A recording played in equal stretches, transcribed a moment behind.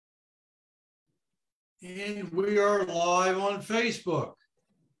And we are live on Facebook.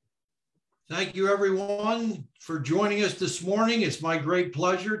 Thank you, everyone, for joining us this morning. It's my great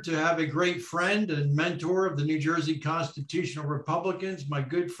pleasure to have a great friend and mentor of the New Jersey Constitutional Republicans, my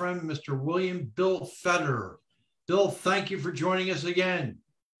good friend, Mr. Bill Federer. Bill, thank you for joining us again.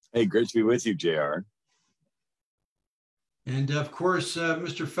 Hey, great to be with you, JR. And of course,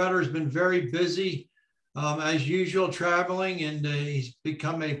 Mr. Federer has been very busy, as usual, traveling, and he's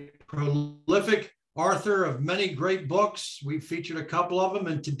become a prolific author of many great books. We featured a couple of them,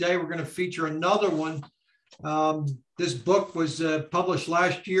 and today we're going to feature another one. This book was published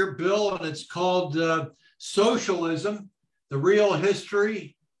last year, Bill, and it's called Socialism, The Real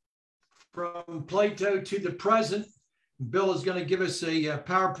History from Plato to the Present. Bill is going to give us a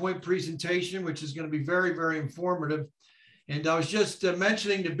PowerPoint presentation, which is going to be very, very informative. And I was just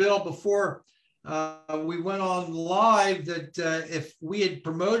mentioning to Bill before we went on live that if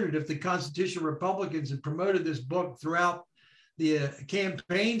the Constitutional Republicans had promoted this book throughout the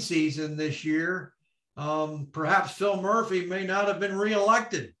campaign season this year, perhaps Phil Murphy may not have been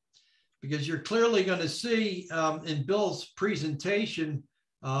reelected, because you're clearly going to see in Bill's presentation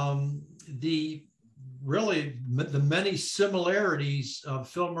the many similarities of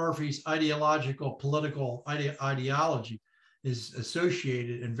Phil Murphy's political ideology is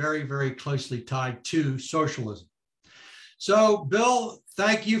associated and very, very closely tied to socialism. So, Bill,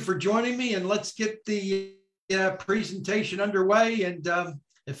 thank you for joining me, and let's get the presentation underway. And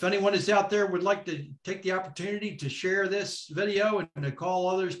if anyone is out there would like to take the opportunity to share this video and to call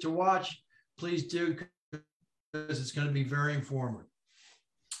others to watch, please do, because it's going to be very informative.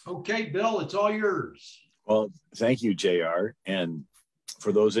 Okay, Bill, it's all yours. Well, thank you, JR. And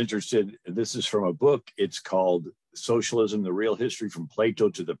for those interested, this is from a book. It's called Socialism, The Real History from Plato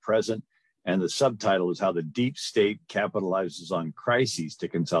to the Present. And the subtitle is How the Deep State Capitalizes on Crises to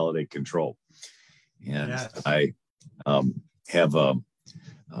Consolidate Control. And yes, I have a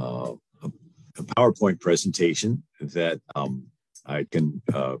PowerPoint presentation that I can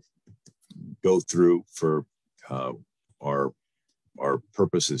go through for our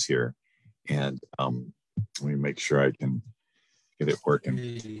purposes here. And let me make sure I can get it working.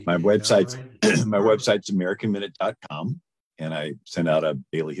 My website's AmericanMinute.com, and I send out a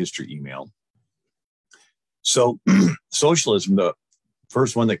daily history email. So socialism, the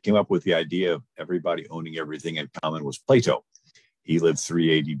first one that came up with the idea of everybody owning everything in common was Plato. He lived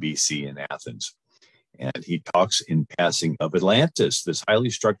 380 BC in Athens. And he talks in passing of Atlantis, this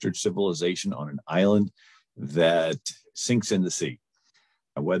highly structured civilization on an island that sinks in the sea.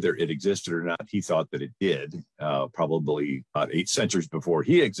 Whether it existed or not, he thought that it did, probably about 8 centuries before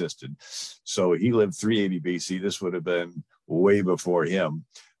he existed. So he lived 380 BC. This would have been way before him.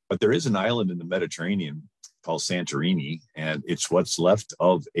 But there is an island in the Mediterranean called Santorini, and it's what's left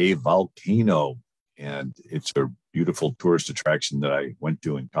of a volcano. And it's a beautiful tourist attraction that I went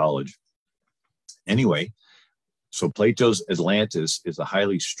to in college. Anyway, so Plato's Atlantis is a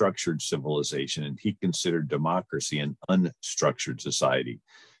highly structured civilization, and he considered democracy an unstructured society.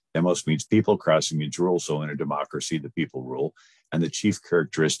 Demos means people, crossing means rule. So in a democracy, the people rule. And the chief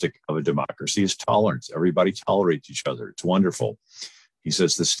characteristic of a democracy is tolerance. Everybody tolerates each other. It's wonderful. He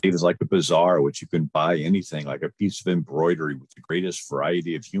says the state is like a bazaar, which you can buy anything, like a piece of embroidery with the greatest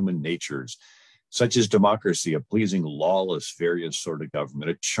variety of human natures. Such as democracy, a pleasing, lawless, various sort of government,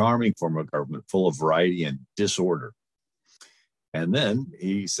 a charming form of government full of variety and disorder. And then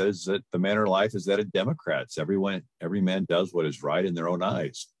he says that the manner of life is that of Democrats. Every man does what is right in their own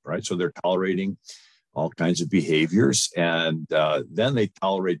eyes, right? So they're tolerating all kinds of behaviors, and then they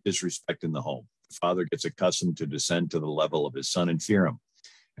tolerate disrespect in the home. The father gets accustomed to descend to the level of his son and fear him,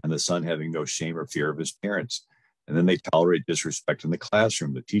 and the son having no shame or fear of his parents. And then they tolerate disrespect in the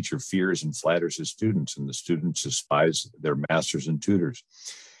classroom. The teacher fears and flatters his students, and the students despise their masters and tutors.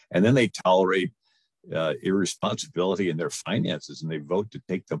 And then they tolerate irresponsibility in their finances, and they vote to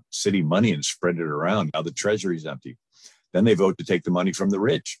take the city money and spread it around. Now the treasury's empty. Then they vote to take the money from the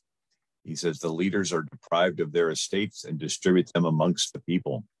rich. He says the leaders are deprived of their estates and distribute them amongst the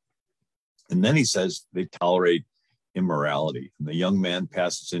people. And then he says they tolerate immorality. And the young man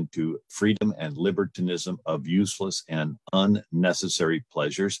passes into freedom and libertinism of useless and unnecessary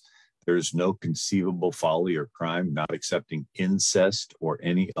pleasures. There is no conceivable folly or crime, not accepting incest or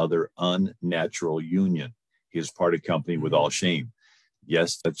any other unnatural union. He is parted company with all shame.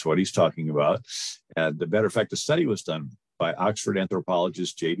 Yes, that's what he's talking about. And the matter of fact, the study was done by Oxford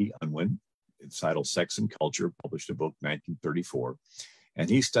anthropologist J.D. Unwin. It's titled Sex and Culture, published in book 1934. And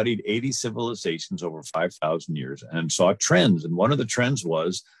he studied 80 civilizations over 5,000 years and saw trends. And one of the trends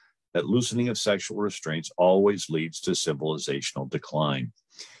was that loosening of sexual restraints always leads to civilizational decline.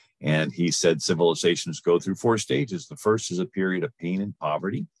 And he said civilizations go through 4 stages. The first is a period of pain and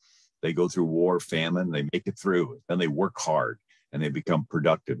poverty. They go through war, famine, they make it through. Then they work hard and they become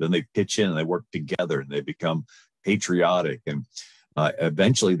productive. Then they pitch in and they work together and they become patriotic. And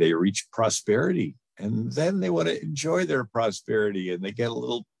eventually they reach prosperity. And then they want to enjoy their prosperity and they get a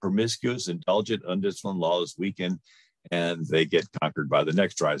little promiscuous, indulgent, undisciplined, lawless weekend, and they get conquered by the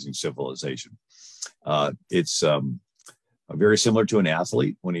next rising civilization. It's very similar to an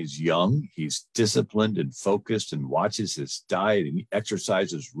athlete. When he's young, he's disciplined and focused and watches his diet and he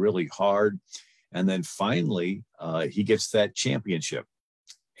exercises really hard. And then finally, he gets that championship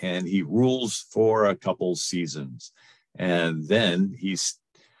and he rules for a couple seasons. And then he's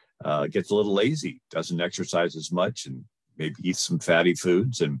gets a little lazy, doesn't exercise as much, and maybe eats some fatty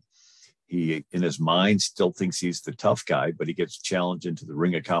foods. And he, in his mind, still thinks he's the tough guy, but he gets challenged into the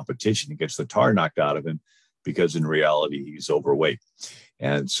ring of competition. He gets the tar knocked out of him because in reality, he's overweight.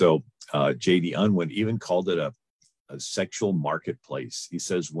 And so J.D. Unwin even called it a sexual marketplace. He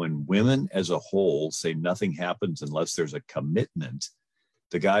says, when women as a whole say nothing happens unless there's a commitment,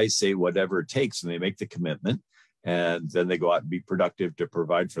 the guys say whatever it takes and they make the commitment. And then they go out and be productive to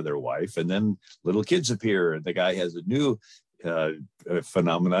provide for their wife. And then little kids appear and the guy has a new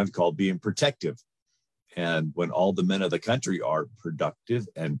phenomenon called being protective. And when all the men of the country are productive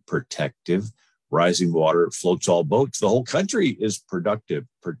and protective, rising water floats all boats. The whole country is productive,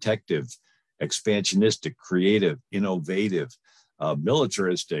 protective, expansionistic, creative, innovative,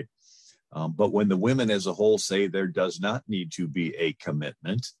 militaristic. But when the women as a whole say there does not need to be a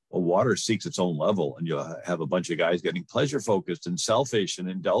commitment, well, water seeks its own level, and you'll have a bunch of guys getting pleasure focused and selfish and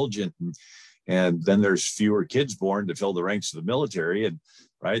indulgent. And then there's fewer kids born to fill the ranks of the military. And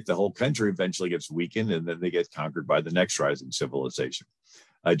right, the whole country eventually gets weakened and then they get conquered by the next rising civilization.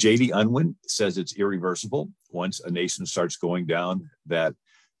 J.D. Unwin says it's irreversible. Once a nation starts going down that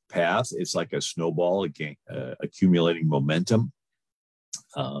path, it's like a snowball, accumulating momentum.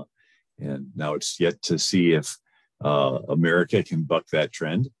 And now it's yet to see if America can buck that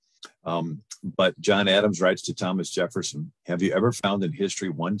trend. But John Adams writes to Thomas Jefferson, have you ever found in history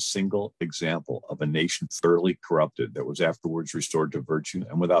one single example of a nation thoroughly corrupted that was afterwards restored to virtue?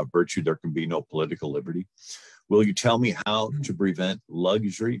 And without virtue, there can be no political liberty. Will you tell me how to prevent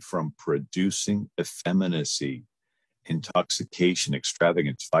luxury from producing effeminacy, intoxication,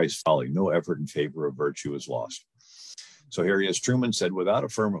 extravagance, vice, folly? No effort in favor of virtue is lost. So here he is. Truman said, without a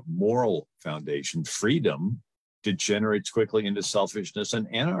firm moral foundation, freedom degenerates quickly into selfishness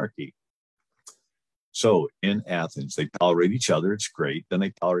and anarchy. So in Athens, they tolerate each other. It's great. Then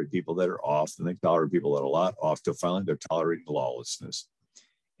they tolerate people that are off. Then they tolerate people that are a lot off. Till finally, they're tolerating lawlessness.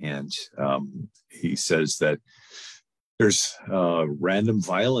 And he says that there's random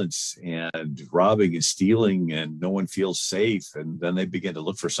violence and robbing and stealing, and no one feels safe. And then they begin to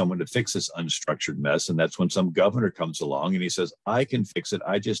look for someone to fix this unstructured mess. And that's when some governor comes along and he says, I can fix it.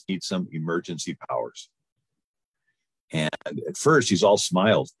 I just need some emergency powers. And at first, he's all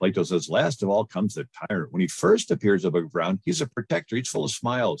smiles. Plato says, last of all comes the tyrant. When he first appears above ground, he's a protector. He's full of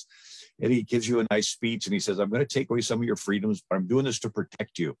smiles. And he gives you a nice speech. And he says, I'm going to take away some of your freedoms, but I'm doing this to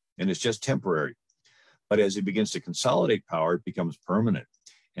protect you. And it's just temporary. But as he begins to consolidate power, it becomes permanent.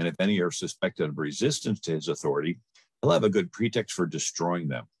 And if any are suspected of resistance to his authority, he'll have a good pretext for destroying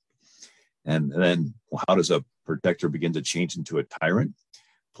them. And then how does a protector begin to change into a tyrant?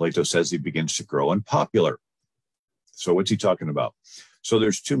 Plato says he begins to grow unpopular. So what's he talking about? So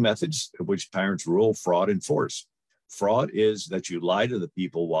there's 2 methods of which tyrants rule: fraud and force. Fraud is that you lie to the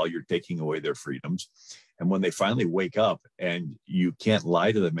people while you're taking away their freedoms. And when they finally wake up and you can't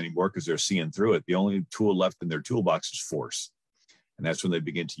lie to them anymore because they're seeing through it, the only tool left in their toolbox is force. And that's when they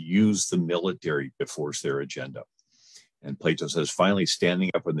begin to use the military to force their agenda. And Plato says, finally standing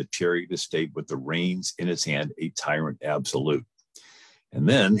up in the chariot of state with the reins in his hand, a tyrant absolute. And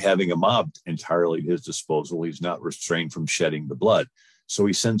then having a mob entirely at his disposal, he's not restrained from shedding the blood. So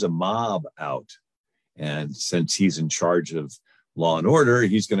he sends a mob out. And since he's in charge of law and order,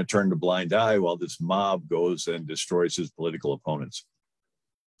 he's going to turn a blind eye while this mob goes and destroys his political opponents.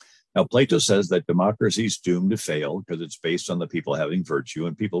 Now, Plato says that democracy is doomed to fail because it's based on the people having virtue,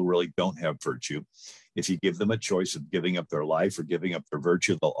 and people really don't have virtue. If you give them a choice of giving up their life or giving up their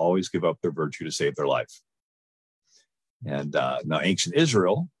virtue, they'll always give up their virtue to save their life. And now ancient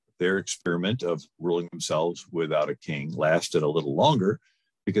Israel, their experiment of ruling themselves without a king lasted a little longer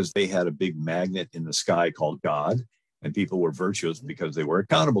because they had a big magnet in the sky called God, and people were virtuous because they were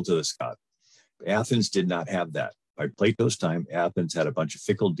accountable to this God. Athens did not have that. By Plato's time, Athens had a bunch of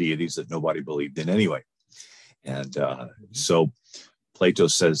fickle deities that nobody believed in anyway. And so Plato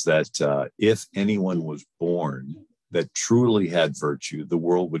says that if anyone was born that truly had virtue, the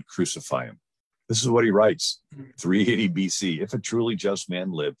world would crucify him. This is what he writes, 380 BC. If a truly just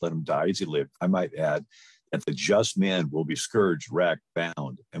man lived, let him die as he lived. I might add that the just man will be scourged, racked,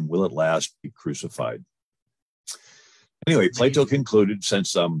 bound, and will at last be crucified. Anyway, Plato concluded,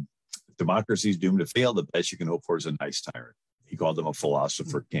 since democracy is doomed to fail, the best you can hope for is a nice tyrant. He called him a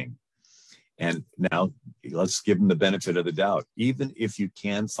philosopher king. And now let's give him the benefit of the doubt. Even if you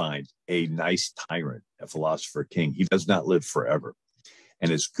can find a nice tyrant, a philosopher king, he does not live forever.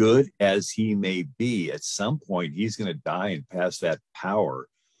 And as good as he may be, at some point, he's going to die and pass that power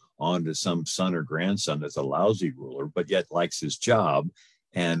on to some son or grandson that's a lousy ruler, but yet likes his job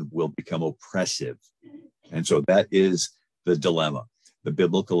and will become oppressive. And so that is the dilemma. The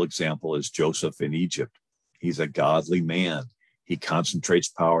biblical example is Joseph in Egypt. He's a godly man. He concentrates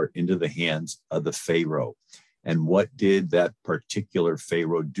power into the hands of the Pharaoh. And what did that particular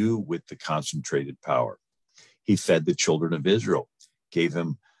Pharaoh do with the concentrated power? He fed the children of Israel, gave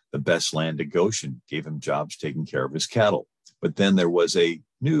him the best land of Goshen, gave him jobs taking care of his cattle. But then there was a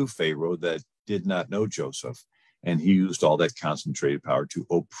new Pharaoh that did not know Joseph, and he used all that concentrated power to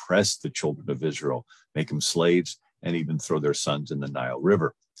oppress the children of Israel, make them slaves, and even throw their sons in the Nile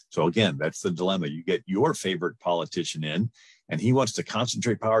River. So again, that's the dilemma. You get your favorite politician in, and he wants to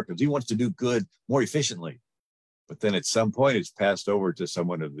concentrate power because he wants to do good more efficiently. But then at some point, it's passed over to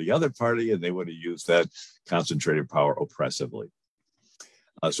someone of the other party, and they want to use that concentrated power oppressively.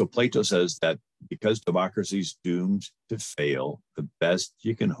 So Plato says that because democracy is doomed to fail, the best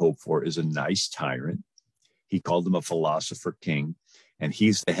you can hope for is a nice tyrant. He called him a philosopher king, and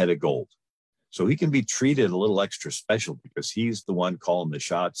he's the head of gold. So he can be treated a little extra special because he's the one calling the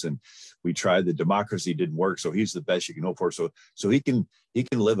shots, and we tried, the democracy didn't work, so he's the best you can hope for. So he can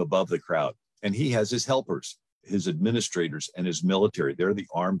live above the crowd. And he has his helpers, his administrators, and his military. They're the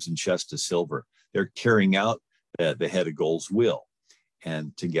arms and chest of silver. They're carrying out the head of gold's will.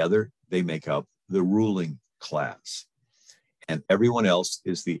 And together they make up the ruling class. And everyone else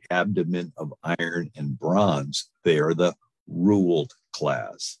is the abdomen of iron and bronze. They are the ruled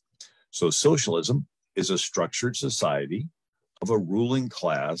class. So socialism is a structured society of a ruling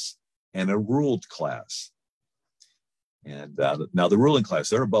class and a ruled class. And now the ruling class,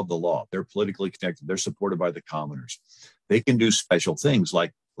 they're above the law. They're politically connected. They're supported by the commoners. They can do special things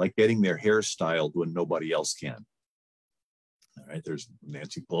like getting their hair styled when nobody else can. All right, there's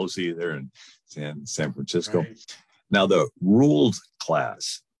Nancy Pelosi there in San Francisco. Right. Now, the ruled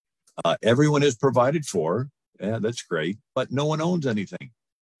class, everyone is provided for. Yeah, that's great, but no one owns anything.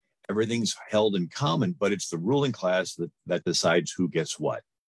 Everything's held in common, but it's the ruling class that decides who gets what.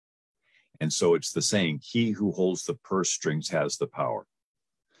 And so it's the saying, he who holds the purse strings has the power.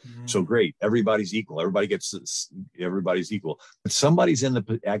 So great, everybody's equal. Everybody's equal. But somebody's in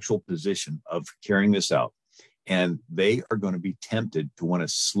the actual position of carrying this out. And they are going to be tempted to want to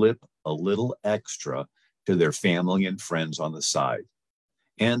slip a little extra to their family and friends on the side.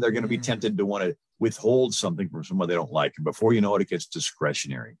 And they're going to be tempted to want to withhold something from someone they don't like. And before you know it, it gets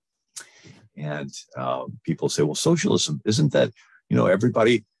discretionary. And people say, well, socialism, isn't that,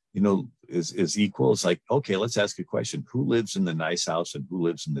 everybody, is equal? It's like, okay, let's ask a question. Who lives in the nice house and who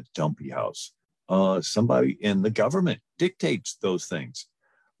lives in the dumpy house? Somebody in the government dictates those things.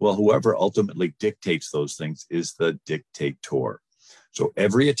 Well, whoever ultimately dictates those things is the dictator. So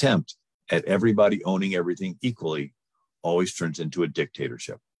every attempt at everybody owning everything equally always turns into a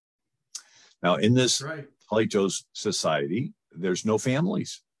dictatorship. Now, in this Plato's society, there's no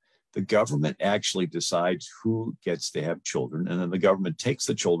families. The government actually decides who gets to have children, and then the government takes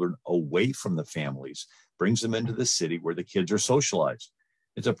the children away from the families, brings them into the city where the kids are socialized.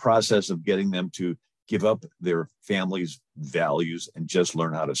 It's a process of getting them to give up their family's values and just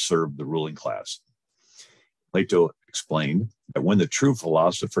learn how to serve the ruling class. Plato explained that when the true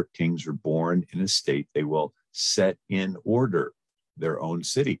philosopher kings are born in a state, they will set in order their own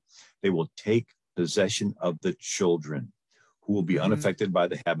city. They will take possession of the children who will be unaffected by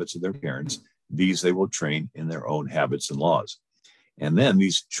the habits of their parents. These they will train in their own habits and laws. And then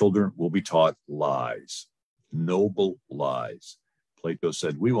these children will be taught lies, noble lies. Plato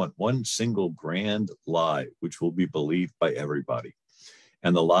said, we want one single grand lie, which will be believed by everybody.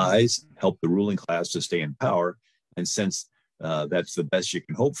 And the lies help the ruling class to stay in power. And since that's the best you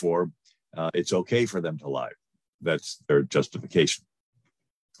can hope for, it's okay for them to lie. That's their justification.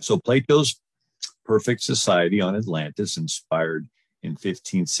 So Plato's perfect society on Atlantis inspired in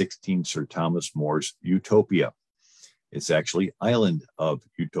 1516 Sir Thomas More's Utopia. It's actually Island of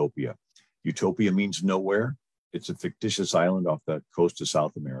Utopia. Utopia means nowhere. It's a fictitious island off the coast of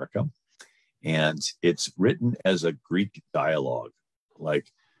South America. And it's written as a Greek dialogue, like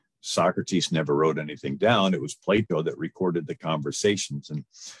Socrates never wrote anything down. It was Plato that recorded the conversations. And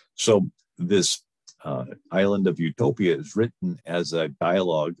so this island of Utopia is written as a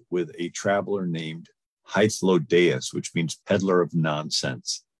dialogue with a traveler named Hythlodaeus, which means peddler of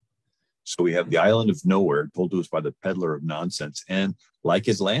nonsense. So we have the island of nowhere told to us by the peddler of nonsense. And like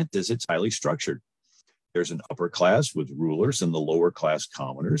Atlantis, it's highly structured. There's an upper class with rulers and the lower class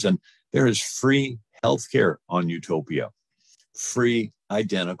commoners. And there is free healthcare on Utopia, free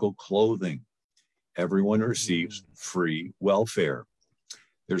identical clothing. Everyone receives free welfare.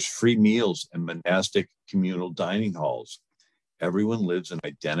 There's free meals and monastic communal dining halls. Everyone lives in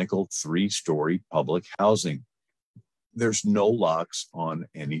identical 3-story public housing. There's no locks on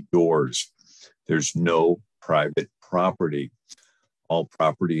any doors. There's no private property. All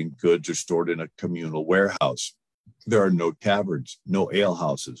property and goods are stored in a communal warehouse. There are no taverns, no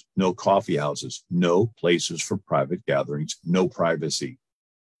alehouses, no coffee houses, no places for private gatherings, no privacy.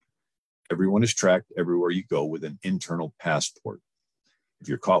 Everyone is tracked everywhere you go with an internal passport. If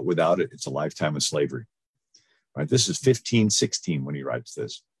you're caught without it, it's a lifetime of slavery. Right? This is 1516 when he writes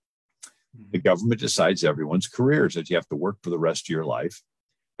this. The government decides everyone's careers, that you have to work for the rest of your life.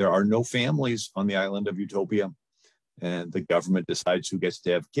 There are no families on the island of Utopia, and the government decides who gets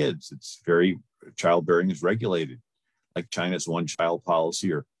to have kids. It's very, childbearing is regulated, like China's one-child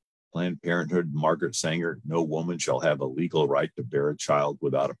policy or Planned Parenthood. Margaret Sanger, no woman shall have a legal right to bear a child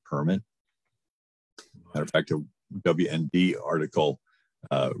without a permit. Matter of fact, a WND article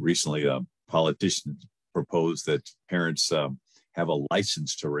recently, a politician proposed that parents have a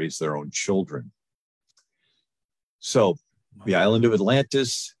license to raise their own children. So the island of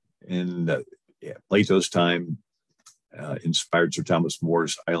Atlantis in Plato's time inspired Sir Thomas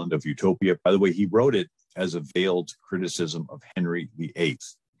More's Island of Utopia. By the way, he wrote it as a veiled criticism of Henry VIII.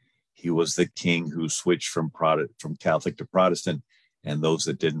 He was the king who switched from Catholic to Protestant, and those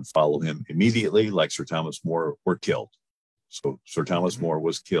that didn't follow him immediately, like Sir Thomas More, were killed. So Sir Thomas More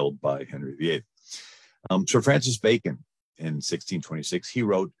was killed by Henry VIII. Sir Francis Bacon, in 1626, he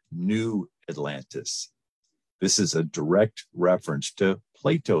wrote New Atlantis. This is a direct reference to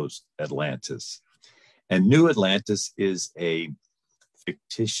Plato's Atlantis. And New Atlantis is a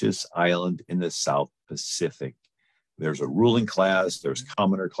fictitious island in the South Pacific. There's a ruling class, there's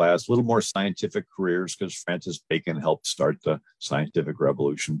commoner class, a little more scientific careers because Francis Bacon helped start the scientific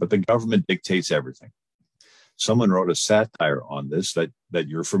revolution, but the government dictates everything. Someone wrote a satire on this that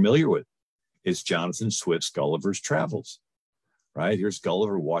you're familiar with. It's Jonathan Swift's Gulliver's Travels, right? Here's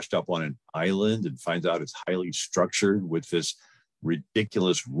Gulliver washed up on an island and finds out it's highly structured with this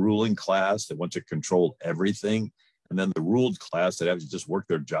ridiculous ruling class that wants to control everything, and then the ruled class that have to just work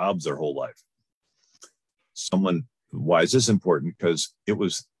their jobs their whole life. Why is this important? Because it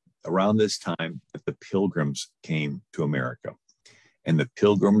was around this time that the Pilgrims came to America. And the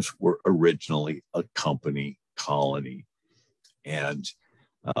Pilgrims were originally a company colony. And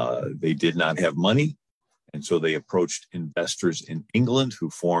they did not have money. And so they approached investors in England who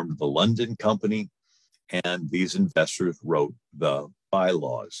formed the London Company. And these investors wrote the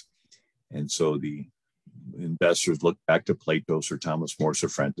bylaws. And so the investors looked back to Plato, Sir Thomas More, Sir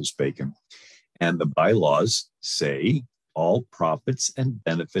Francis Bacon. And the bylaws say all profits and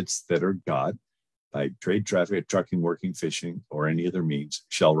benefits that are got by trade, traffic, trucking, working, fishing, or any other means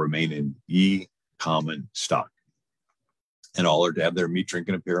shall remain in ye common stock. And all are to have their meat, drink,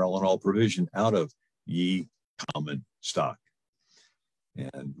 and apparel and all provision out of ye common stock.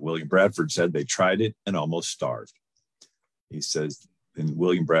 And William Bradford said they tried it and almost starved. He says, and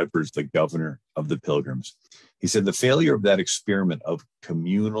William Bradford's the governor of the Pilgrims. He said the failure of that experiment of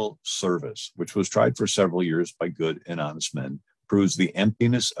communal service, which was tried for several years by good and honest men, proves the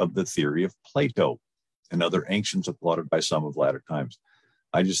emptiness of the theory of Plato and other ancients applauded by some of latter times.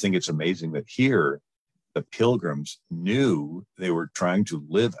 I just think it's amazing that here the Pilgrims knew they were trying to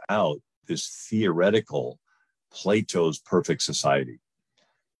live out this theoretical Plato's perfect society,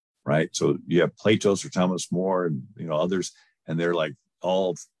 right? So you have Plato, Sir Thomas More, and others, and they're like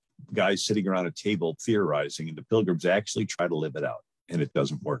all guys sitting around a table theorizing, and the Pilgrims actually try to live it out, and it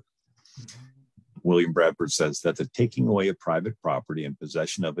doesn't work. William Bradford says that the taking away of private property and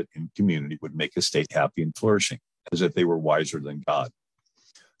possession of it in community would make a state happy and flourishing, as if they were wiser than God.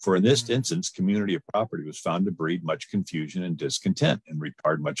 For in this instance, community of property was found to breed much confusion and discontent and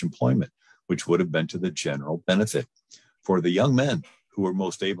retard much employment, which would have been to the general benefit. For the young men who were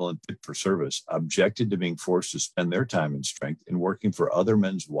most able and fit for service objected to being forced to spend their time and strength in working for other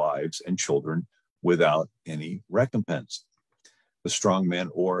men's wives and children without any recompense. The strong man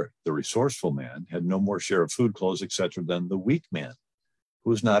or the resourceful man had no more share of food, clothes, etc., than the weak man,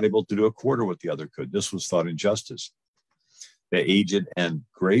 who was not able to do a quarter what the other could. This was thought injustice. The aged and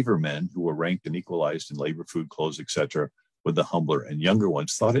graver men who were ranked and equalized in labor, food, clothes, etc., with the humbler and younger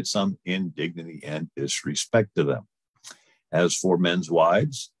ones, thought it some indignity and disrespect to them. As for men's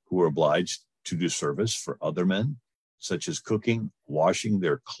wives, who were obliged to do service for other men, such as cooking, washing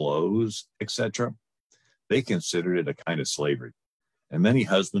their clothes, etc., they considered it a kind of slavery, and many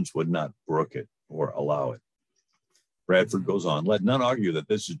husbands would not brook it or allow it. Bradford goes on, let none argue that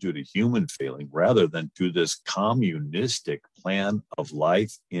this is due to human failing rather than to this communistic plan of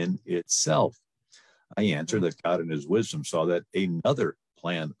life in itself. I answer that God in his wisdom saw that another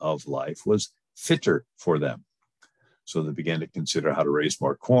plan of life was fitter for them. So they began to consider how to raise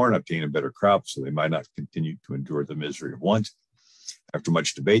more corn, obtain a better crop, so they might not continue to endure the misery of want. After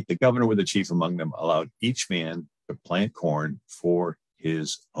much debate, the governor with the chief among them allowed each man to plant corn for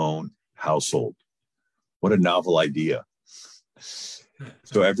his own household. What a novel idea.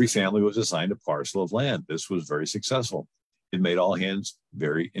 So every family was assigned a parcel of land. This was very successful. It made all hands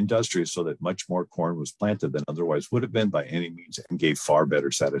very industrious so that much more corn was planted than otherwise would have been by any means and gave far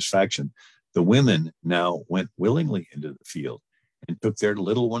better satisfaction. The women now went willingly into the field and took their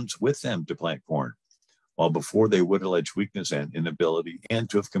little ones with them to plant corn, while before they would allege weakness and inability, and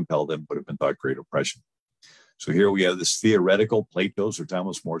to have compelled them would have been thought great oppression. So here we have this theoretical Plato, Sir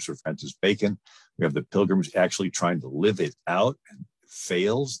Thomas More, Sir Francis Bacon. We have the Pilgrims actually trying to live it out, and it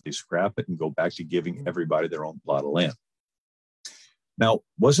fails. They scrap it and go back to giving everybody their own plot of land. Now,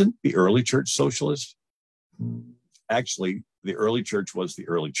 wasn't the early church socialist? Actually, the early church was the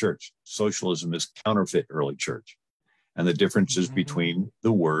early church. Socialism is counterfeit early church. And the differences between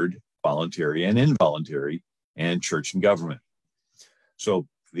the word voluntary and involuntary and church and government. So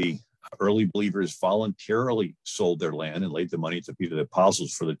the early believers voluntarily sold their land and laid the money at the feet of the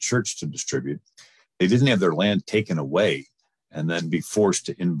apostles for the church to distribute. They didn't have their land taken away and then be forced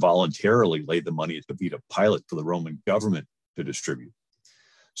to involuntarily lay the money at the feet of Pilate for the Roman government to distribute.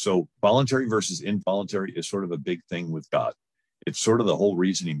 So voluntary versus involuntary is sort of a big thing with God. It's sort of the whole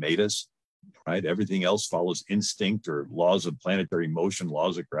reason he made us, right? Everything else follows instinct or laws of planetary motion,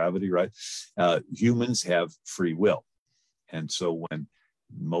 laws of gravity, right? Humans have free will. And so when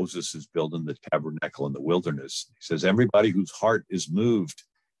Moses is building the tabernacle in the wilderness, he says, everybody whose heart is moved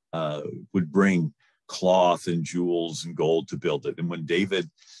would bring cloth and jewels and gold to build it. And when David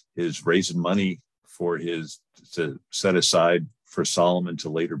is raising money for to set aside for Solomon to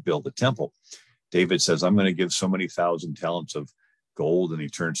later build the temple, David says, I'm going to give so many 1,000 talents of gold. And he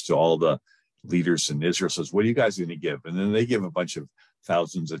turns to all the leaders in Israel, says, what are you guys going to give? And then they give a bunch of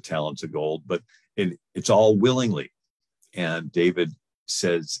thousands of talents of gold, but it's all willingly. And David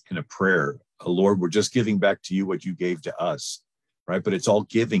says in a prayer, Lord, we're just giving back to you what you gave to us, right? But it's all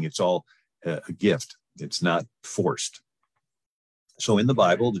giving. It's all a gift. It's not forced. So in the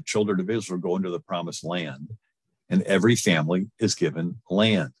Bible, the children of Israel go into the promised land, and every family is given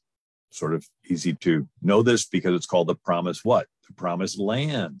land. Sort of easy to know this because it's called the promised what? The promised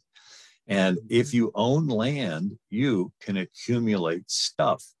land. And if you own land, you can accumulate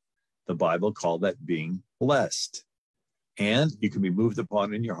stuff. The Bible called that being blessed. And you can be moved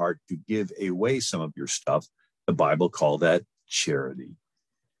upon in your heart to give away some of your stuff. The Bible called that charity.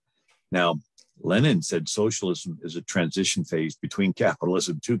 Now, Lenin said socialism is a transition phase between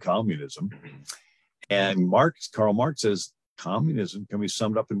capitalism to communism. And Karl Marx says communism can be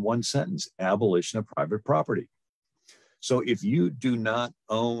summed up in one sentence: abolition of private property. So if you do not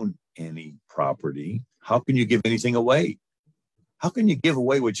own any property, how can you give anything away? How can you give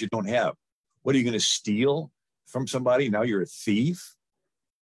away what you don't have? What are you going to steal from somebody? Now you're a thief,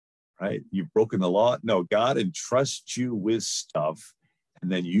 right? You've broken the law. No, God entrusts you with stuff,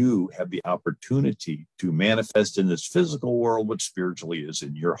 and then you have the opportunity to manifest in this physical world what spiritually is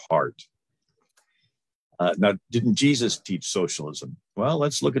in your heart. Now, didn't Jesus teach socialism? Well,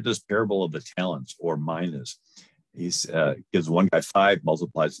 let's look at this parable of the talents or minas. He gives one guy 5,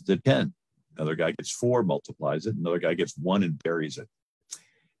 multiplies it to 10. Another guy gets 4, multiplies it. Another guy gets 1 and buries it.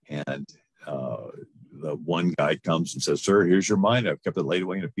 And the one guy comes and says, sir, here's your mina. I've kept it laid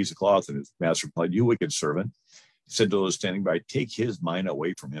away in a piece of cloth. And his master replied, you wicked servant. He said to those standing by, take his mina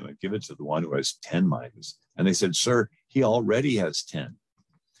away from him and give it to the one who has 10 minas. And they said, sir, he already has 10.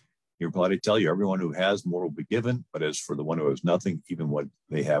 He replied, I tell you, everyone who has more will be given, but as for the one who has nothing, even what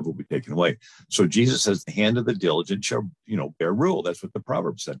they have will be taken away. So Jesus says, the hand of the diligent shall, bear rule. That's what the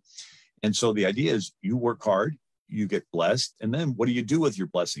proverb said. And so the idea is you work hard, you get blessed, and then what do you do with your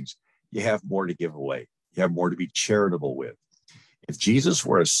blessings? You have more to give away. You have more to be charitable with. If Jesus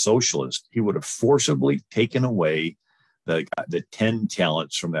were a socialist, he would have forcibly taken away the 10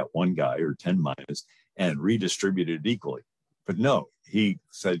 talents from that one guy or 10 minas and redistributed it equally. But no, he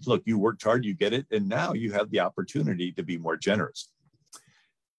said, look, you worked hard, you get it, and now you have the opportunity to be more generous.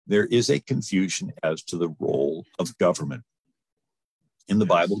 There is a confusion as to the role of government. In the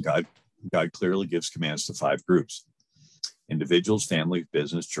Bible, God clearly gives commands to 5 groups: individuals, families,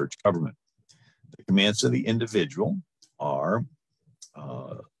 business, church, government. The commands to the individual are,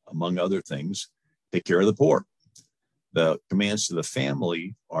 among other things, take care of the poor. The commands to the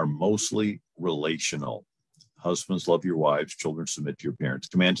family are mostly relational. Husbands, love your wives, children, submit to your parents.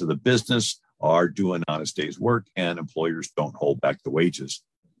 Commands to the business are do an honest day's work, and employers don't hold back the wages.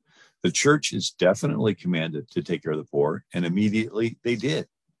 The church is definitely commanded to take care of the poor, and immediately they did,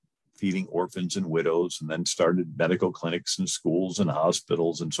 feeding orphans and widows, and then started medical clinics and schools and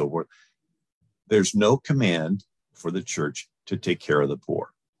hospitals and so forth. There's no command for the church to take care of the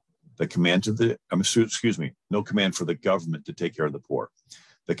poor. The command to the, no command for the government to take care of the poor.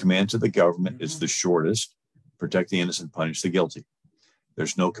 The command to the government is the shortest: protect the innocent, punish the guilty.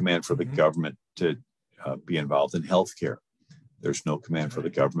 There's no command for the government to be involved in healthcare. There's no command for the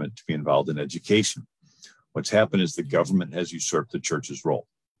government to be involved in education. What's happened is the government has usurped the church's role.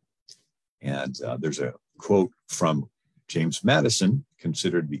 And there's a quote from James Madison,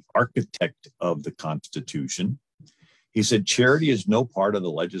 considered the architect of the Constitution. He said, charity is no part of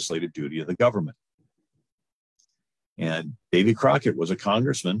the legislative duty of the government. And Davy Crockett was a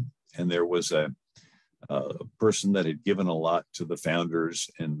congressman, and there was a person that had given a lot to the founders,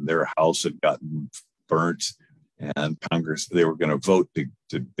 and their house had gotten burnt, and Congress, they were going to vote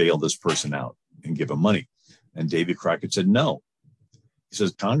to bail this person out and give him money. And Davy Crockett said, no. He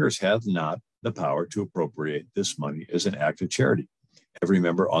says, Congress has not the power to appropriate this money as an act of charity. Every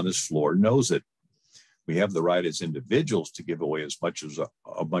member on this floor knows it. We have the right as individuals to give away as much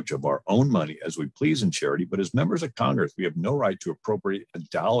of our own money as we please in charity, but as members of Congress, we have no right to appropriate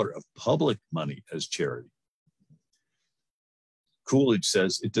 $1 of public money as charity. Coolidge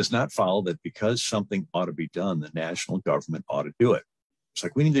says, it does not follow that because something ought to be done, the national government ought to do it. It's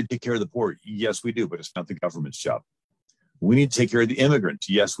like, we need to take care of the poor. Yes, we do, but it's not the government's job. We need to take care of the immigrants.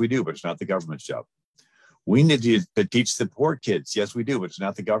 Yes, we do, but it's not the government's job. We need to teach the poor kids. Yes, we do, but it's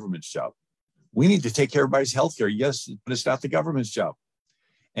not the government's job. We need to take care of everybody's health care. Yes, but it's not the government's job.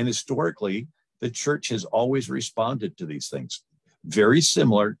 And historically, the church has always responded to these things, very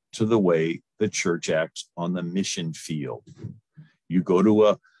similar to the way the church acts on the mission field. You go to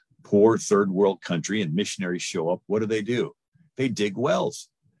a poor third world country and missionaries show up. What do? They dig wells.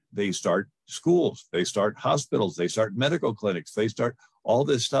 They start schools. They start hospitals. They start medical clinics. They start all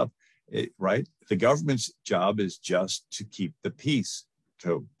this stuff, right? The government's job is just to keep the peace,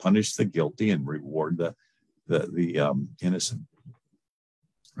 to punish the guilty and reward the innocent.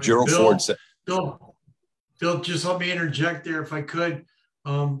 Right. Gerald Ford said. Bill, just let me interject there if I could.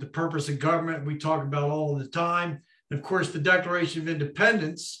 The purpose of government we talk about all the time. And of course, the Declaration of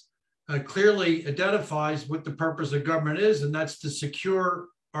Independence clearly identifies what the purpose of government is, and that's to secure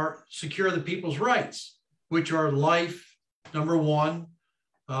the people's rights, which are life, number one,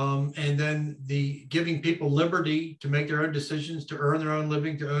 and then the giving people liberty to make their own decisions, to earn their own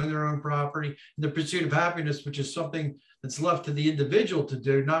living, to own their own property, and the pursuit of happiness, which is something that's left to the individual to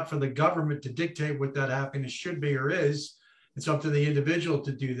do, not for the government to dictate what that happiness should be or is. It's up to the individual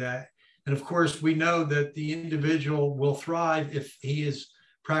to do that. And of course, we know that the individual will thrive if he is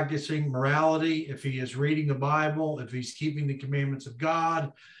practicing morality, if he is reading the Bible, if he's keeping the commandments of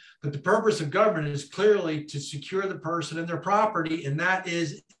God. But the purpose of government is clearly to secure the person and their property, and that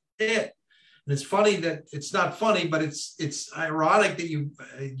is it. And it's funny that it's not funny, but it's ironic that you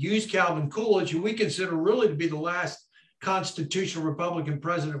use Calvin Coolidge, who we consider really to be the last constitutional Republican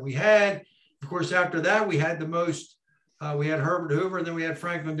president we had. Of course, after that, we had we had Herbert Hoover, and then we had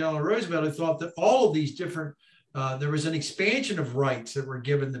Franklin Delano Roosevelt, who thought that all of these different, there was an expansion of rights that were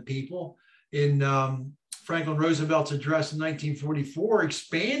given to people in Franklin Roosevelt's address in 1944,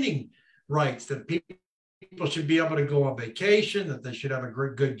 expanding rights that people should be able to go on vacation, that they should have a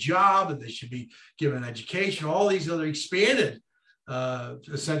good job, that they should be given education, all these other expanded,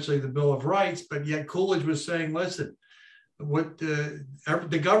 essentially the Bill of Rights. But yet Coolidge was saying, listen, what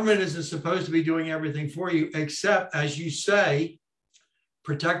the government isn't supposed to be doing everything for you, except, as you say,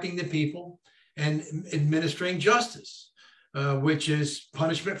 protecting the people and administering justice, which is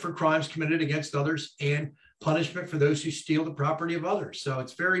punishment for crimes committed against others and punishment for those who steal the property of others. So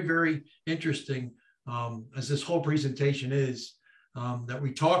it's very, very interesting, as this whole presentation is, that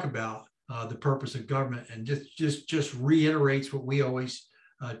we talk about the purpose of government, and just reiterates what we always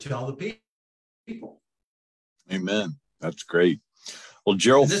tell the people. Amen. That's great. Well,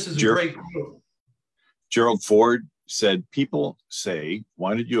 Gerald, and this is a great quote. Gerald Ford said, people say,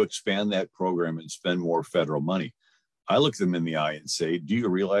 why did you expand that program and spend more federal money? I look them in the eye and say, do you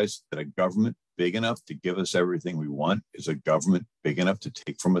realize that a government big enough to give us everything we want is a government big enough to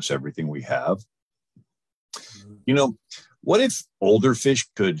take from us everything we have? You know, what if older fish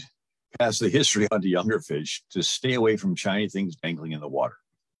could pass the history on to younger fish to stay away from shiny things dangling in the water?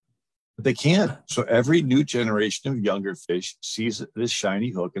 But they can't. So every new generation of younger fish sees this shiny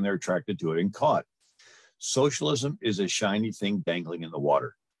hook and they're attracted to it and caught. Socialism is a shiny thing dangling in the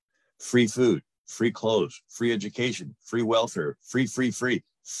water. Free food, free clothes, free education, free welfare, free, free, free.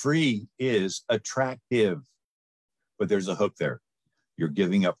 Free is attractive, but there's a hook there. You're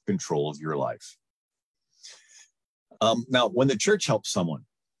giving up control of your life. Now, when the church helps someone,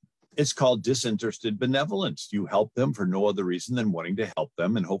 it's called disinterested benevolence. You help them for no other reason than wanting to help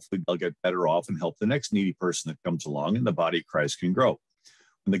them, and hopefully they'll get better off and help the next needy person that comes along, and the body of Christ can grow.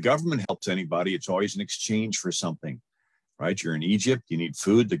 When the government helps anybody, it's always in exchange for something, right? You're in Egypt, you need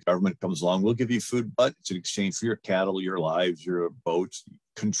food, the government comes along, we'll give you food, but it's in exchange for your cattle, your lives, your boats,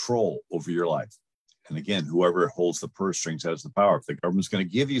 control over your life. And again, whoever holds the purse strings has the power. If the government's going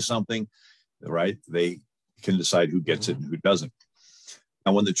to give you something, right, they can decide who gets it and who doesn't.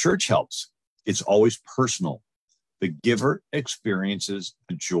 Now, when the church helps, it's always personal. The giver experiences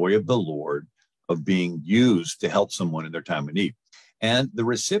the joy of the Lord of being used to help someone in their time of need. And the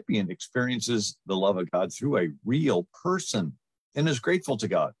recipient experiences the love of God through a real person and is grateful to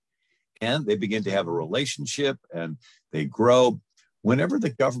God. And they begin to have a relationship and they grow. Whenever the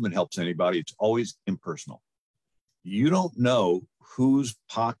government helps anybody, it's always impersonal. You don't know whose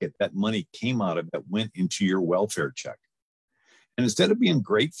pocket that money came out of that went into your welfare check. And instead of being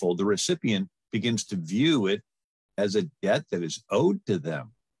grateful, the recipient begins to view it as a debt that is owed to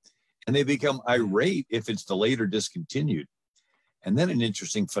them. And they become irate if it's delayed or discontinued. And then an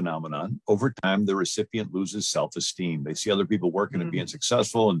interesting phenomenon, over time, the recipient loses self-esteem. They see other people working and being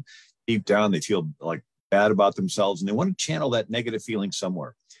successful, and deep down, they feel like bad about themselves, and they want to channel that negative feeling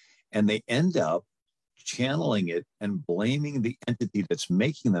somewhere. And they end up channeling it and blaming the entity that's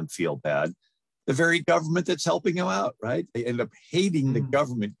making them feel bad, the very government that's helping them out, right? They end up hating the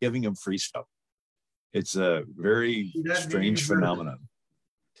government giving them free stuff. It's a very strange phenomenon.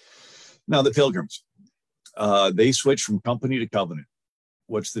 Now, the pilgrims, they switch from company to covenant.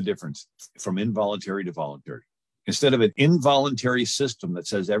 What's the difference? From involuntary to voluntary. Instead of an involuntary system that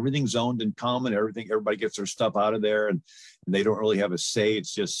says everything's owned in common, everybody gets their stuff out of there and they don't really have a say,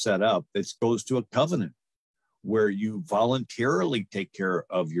 it's just set up. This goes to a covenant where you voluntarily take care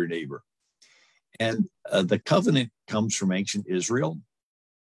of your neighbor. And the covenant comes from ancient Israel,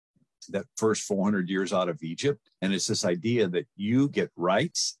 that first 400 years out of Egypt. And it's this idea that you get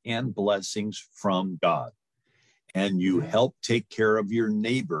rights and blessings from God. And you help take care of your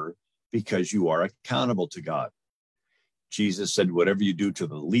neighbor because you are accountable to God. Jesus said, whatever you do to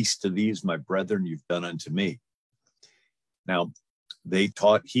the least of these, my brethren, you've done unto me. Now, they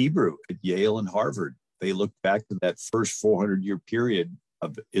taught Hebrew at Yale and Harvard. They looked back to that first 400-year period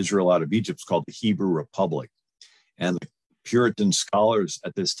of Israel out of Egypt. It's called the Hebrew Republic. And the Puritan scholars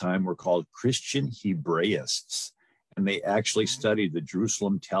at this time were called Christian Hebraists. And they actually studied the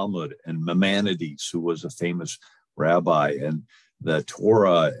Jerusalem Talmud and Maimonides, who was a famous rabbi, and the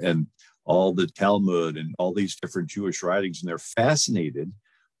Torah and all the Talmud and all these different Jewish writings. And they're fascinated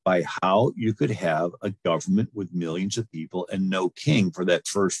by how you could have a government with millions of people and no king for that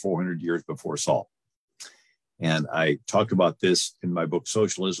first 400 years before Saul. And I talk about this in my book,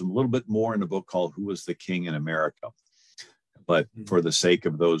 Socialism, a little bit more in a book called Who Was the King in America? But for the sake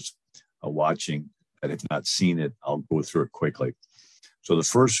of those watching that have not seen it, I'll go through it quickly. So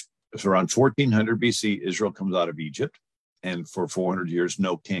around 1400 BC, Israel comes out of Egypt, and for 400 years,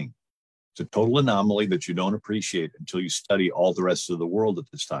 no king. It's a total anomaly that you don't appreciate until you study all the rest of the world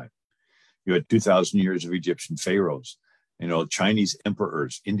at this time. You had 2,000 years of Egyptian pharaohs, Chinese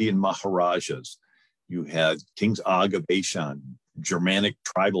emperors, Indian maharajas. You had Kings Og of Bashan, Germanic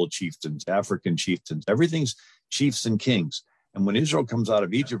tribal chieftains, African chieftains, everything's chiefs and kings. And when Israel comes out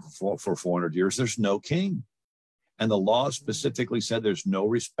of Egypt for 400 years, there's no king. And the law specifically said there's no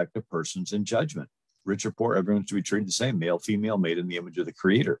respect of persons in judgment. Rich or poor, everyone's to be treated the same, male, female, made in the image of the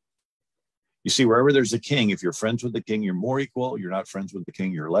Creator. You see, wherever there's a king, if you're friends with the king, you're more equal. You're not friends with the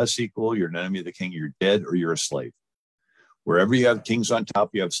king, you're less equal. You're an enemy of the king, you're dead, or you're a slave. Wherever you have kings on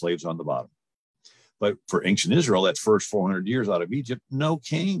top, you have slaves on the bottom. But for ancient Israel, that first 400 years out of Egypt, no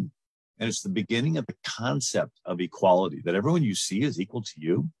king. And it's the beginning of the concept of equality, that everyone you see is equal to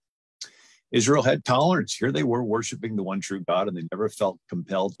you. Israel had tolerance. Here they were worshiping the one true God, and they never felt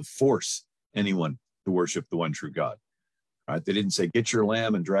compelled to force anyone to worship the one true God. Right? They didn't say, get your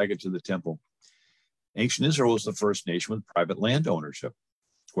lamb and drag it to the temple. Ancient Israel was the first nation with private land ownership.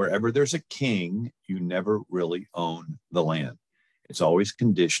 Wherever there's a king, you never really own the land. It's always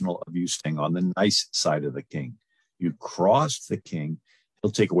conditional of you staying on the nice side of the king. You cross the king,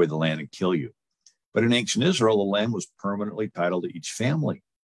 he'll take away the land and kill you. But in ancient Israel, the land was permanently titled to each family.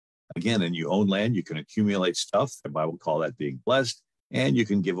 Again, and you own land, you can accumulate stuff. The Bible call that being blessed, and you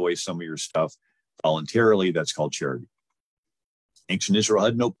can give away some of your stuff voluntarily. That's called charity. Ancient Israel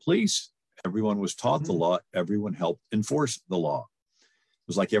had no police. Everyone was taught the law. Everyone helped enforce the law. It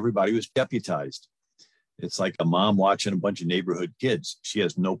was like everybody was deputized. It's like a mom watching a bunch of neighborhood kids. She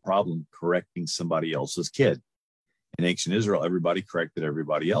has no problem correcting somebody else's kid. In ancient Israel, everybody corrected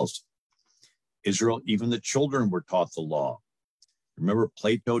everybody else. Israel, even the children were taught the law. Remember,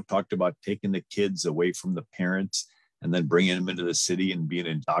 Plato talked about taking the kids away from the parents and then bringing them into the city and being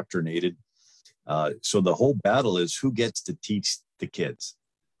indoctrinated. So the whole battle is who gets to teach the kids,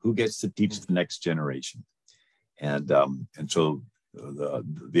 who gets to teach the next generation. And so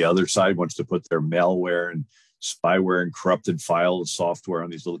the other side wants to put their malware and spyware and corrupted file software on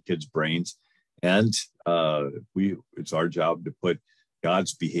these little kids' brains. And it's our job to put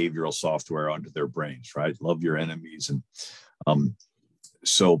God's behavioral software onto their brains, right? Love your enemies. And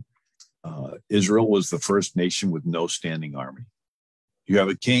so Israel was the first nation with no standing army. You have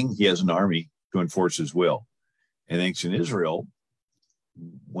a king, he has an army to enforce his will. In ancient Israel,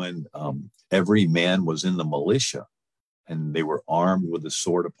 when every man was in the militia and they were armed with a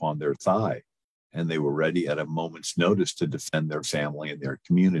sword upon their thigh, and they were ready at a moment's notice to defend their family and their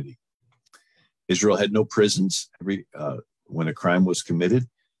community. Israel had no prisons. When a crime was committed,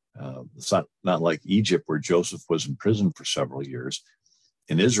 it's not like Egypt where Joseph was in prison for several years.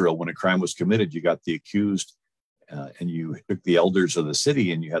 In Israel, when a crime was committed, you got the accused and you took the elders of the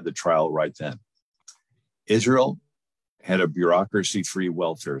city and you had the trial right then. Israel had a bureaucracy-free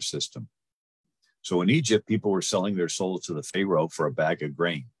welfare system. So in Egypt, people were selling their souls to the Pharaoh for a bag of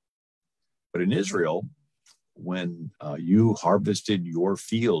grain. But in Israel, when you harvested your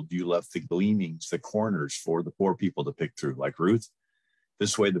field, you left the gleanings, the corners for the poor people to pick through, like Ruth.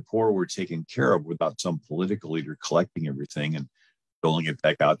 This way, the poor were taken care of without some political leader collecting everything and doling it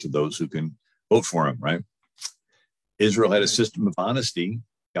back out to those who can vote for him, right? Israel had a system of honesty.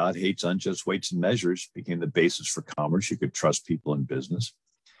 God hates unjust weights and measures, became the basis for commerce. You could trust people in business.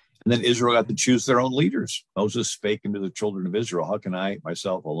 And then Israel got to choose their own leaders. Moses spake unto the children of Israel, how can I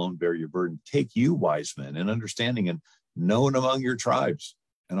myself alone bear your burden? Take you wise men and understanding and known among your tribes,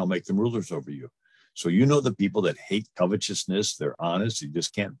 and I'll make them rulers over you. So you know the people that hate covetousness, they're honest, you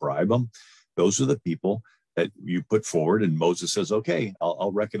just can't bribe them. Those are the people that you put forward. And Moses says, okay,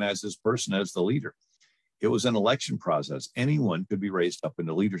 I'll recognize this person as the leader. It was an election process. Anyone could be raised up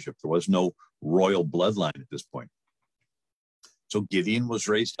into leadership. There was no royal bloodline at this point. So Gideon was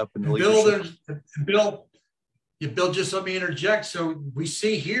raised up in the leadership. Bill, just let me interject. So we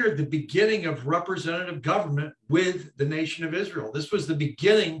see here the beginning of representative government with the nation of Israel. This was the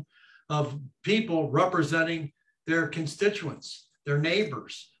beginning of people representing their constituents, their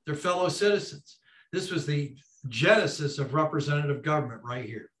neighbors, their fellow citizens. This was the genesis of representative government right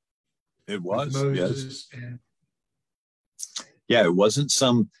here. It was, Moses, yes. And yeah, it wasn't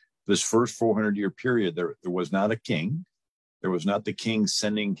this first 400-year period, there was not a king. There was not the king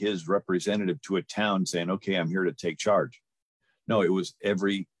sending his representative to a town saying, okay, I'm here to take charge. No, it was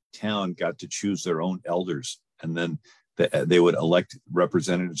every town got to choose their own elders. And then they would elect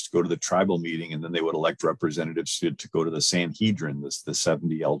representatives to go to the tribal meeting. And then they would elect representatives to go to the Sanhedrin, the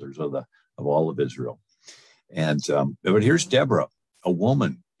 70 elders of all of Israel. And but here's Deborah, a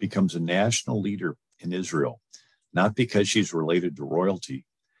woman becomes a national leader in Israel, not because she's related to royalty.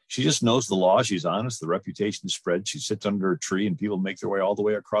 She just knows the law. She's honest. The reputation spreads. She sits under a tree and people make their way all the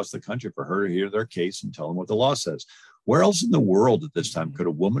way across the country for her to hear their case and tell them what the law says. Where else in the world at this time could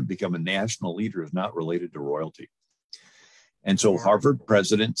a woman become a national leader who's not related to royalty? And so Harvard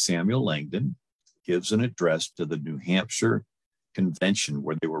President Samuel Langdon gives an address to the New Hampshire Convention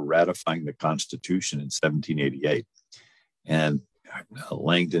where they were ratifying the Constitution in 1788. And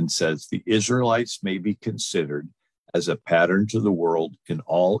Langdon says, the Israelites may be considered as a pattern to the world in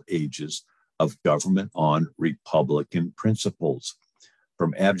all ages of government on Republican principles,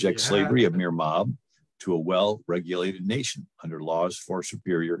 from abject slavery, a mere mob, to a well-regulated nation under laws far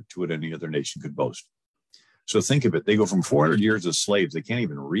superior to what any other nation could boast. So think of it. They go from 400 years of slaves. They can't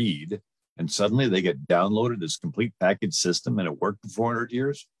even read. And suddenly they get downloaded this complete package system and it worked for 400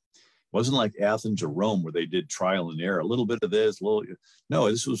 years. It wasn't like Athens or Rome where they did trial and error, a little bit of this,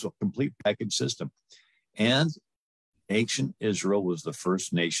 no, this was a complete package system. And ancient Israel was the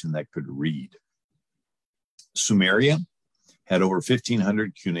first nation that could read. Sumeria had over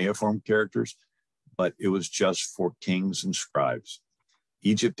 1,500 cuneiform characters, but it was just for kings and scribes.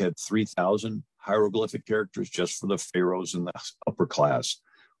 Egypt had 3,000 hieroglyphic characters just for the pharaohs and the upper class.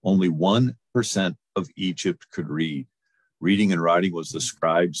 Only 1% of Egypt could read. Reading and writing was the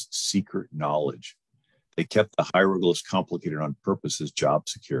scribes' secret knowledge. They kept the hieroglyphs complicated on purpose as job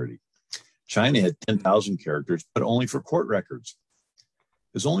security. China had 10,000 characters, but only for court records.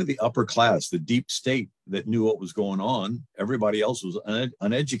 It was only the upper class, the deep state, that knew what was going on. Everybody else was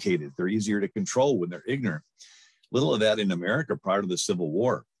uneducated. They're easier to control when they're ignorant. Little of that in America prior to the Civil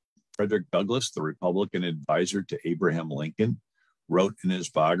War. Frederick Douglass, the Republican advisor to Abraham Lincoln, wrote in his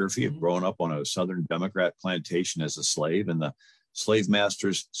biography of growing up on a Southern Democrat plantation as a slave, and the slave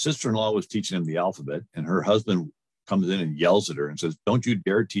master's sister-in-law was teaching him the alphabet, and her husband comes in and yells at her and says, "Don't you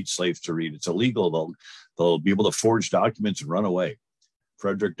dare teach slaves to read. It's illegal. They'll be able to forge documents and run away."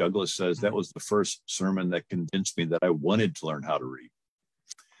 Frederick Douglass says, "That was the first sermon that convinced me that I wanted to learn how to read."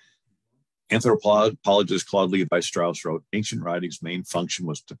 Anthropologist Claude Levi-Strauss wrote, "Ancient writing's main function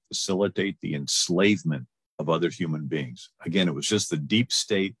was to facilitate the enslavement of other human beings." Again, it was just the deep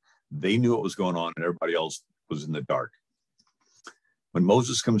state. They knew what was going on and everybody else was in the dark. When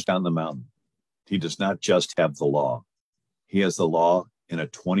Moses comes down the mountain, he does not just have the law. He has the law in a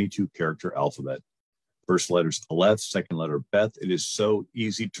 22-character alphabet. First letter's Aleph, second letter Beth. It is so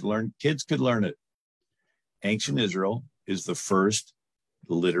easy to learn. Kids could learn it. Ancient Israel is the first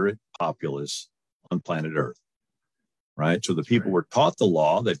literate populace on planet Earth, right? So the people were taught the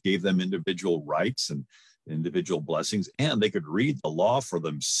law that gave them individual rights and individual blessings, and they could read the law for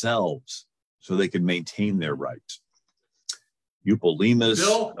themselves so they could maintain their rights. Eupolemus.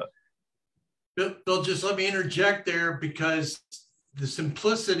 Bill, just let me interject there, because the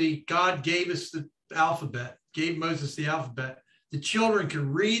simplicity, God gave us the alphabet, gave Moses the alphabet. The children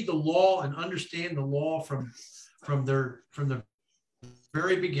can read the law and understand the law from the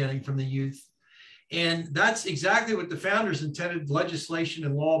very beginning, from the youth. And that's exactly what the founders intended legislation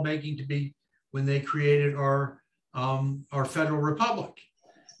and lawmaking to be when they created our federal republic.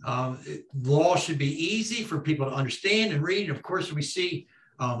 Law should be easy for people to understand and read. And of course, we see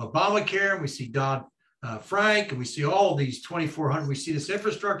Obamacare, and we see Dodd-Frank, and we see all these 2,400. We see this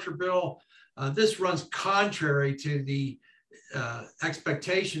infrastructure bill. This runs contrary to the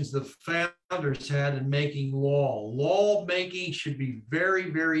expectations the founders had in making law. Lawmaking should be very,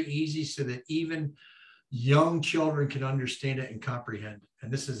 very easy so that even young children can understand it and comprehend it.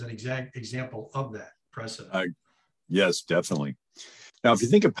 And this is an exact example of that precedent. Yes, definitely. Now, if you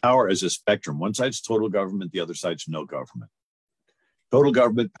think of power as a spectrum, one side's total government, the other side's no government. Total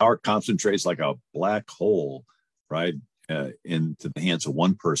government power concentrates like a black hole, right, into the hands of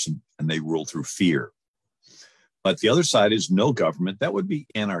one person, and they rule through fear. But the other side is no government. That would be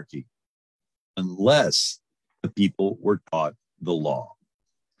anarchy, unless the people were taught the law.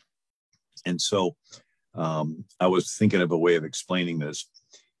 And so I was thinking of a way of explaining this.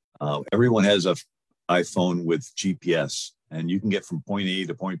 Everyone has an iPhone with GPS, and you can get from point A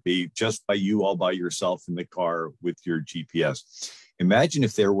to point B just by you all by yourself in the car with your GPS. Imagine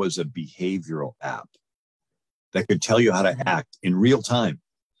if there was a behavioral app that could tell you how to act in real time,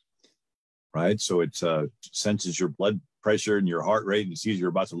 right? So it senses your blood pressure and your heart rate, and it sees you're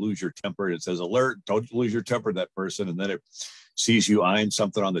about to lose your temper, and it says, "Alert, don't lose your temper," that person. And then it sees you eyeing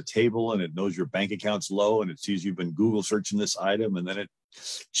something on the table, and it knows your bank account's low, and it sees you've been Google searching this item, and then it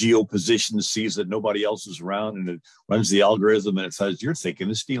geo-positions, sees that nobody else is around, and it runs the algorithm, and it says, "You're thinking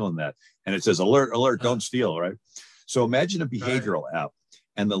of stealing that." And it says, "Alert, alert, don't steal," right? So imagine a behavioral app,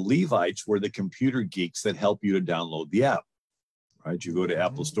 and the Levites were the computer geeks that help you to download the app, right? You go to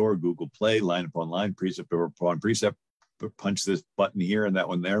Apple Store, Google Play, line upon line, precept upon precept, punch this button here and that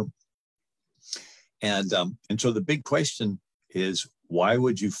one there. And so the big question is, why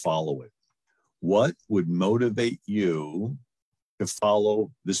would you follow it? What would motivate you to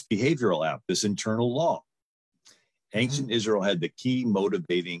follow this behavioral app, this internal law? Ancient Israel had the key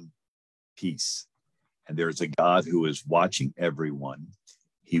motivating piece. And there's a God who is watching everyone.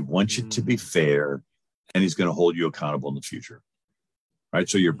 He wants you to be fair, and he's going to hold you accountable in the future. Right?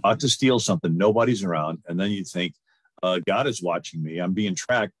 So you're about to steal something, nobody's around, and then you think, God is watching me. I'm being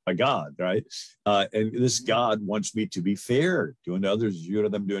tracked by God, right? And this God wants me to be fair, doing to others as you to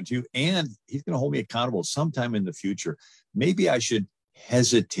them doing to you. And he's going to hold me accountable sometime in the future. Maybe I should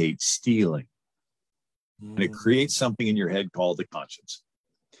hesitate stealing. And it creates something in your head called the conscience.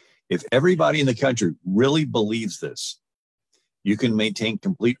 If everybody in the country really believes this, you can maintain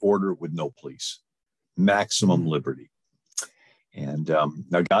complete order with no police, maximum liberty. And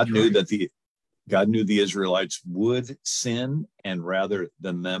now God knew that the Israelites would sin, and rather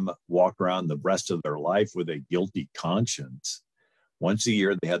than them walk around the rest of their life with a guilty conscience, Once a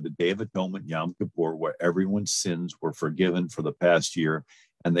year, they had the Day of Atonement, Yom Kippur, where everyone's sins were forgiven for the past year,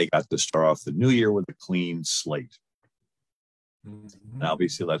 and they got to start off the new year with a clean slate. And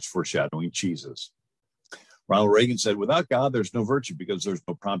obviously, that's foreshadowing Jesus. Ronald Reagan said, without God, there's no virtue because there's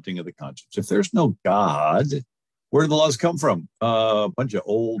no prompting of the conscience. If there's no God, where do the laws come from? A bunch of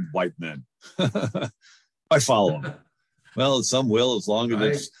old white men. I follow them. Well, some will, as long as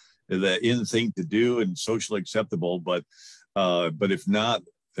it's the in thing to do and socially acceptable. But if not,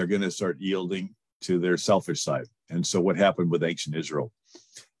 they're going to start yielding to their selfish side. And so what happened with ancient Israel?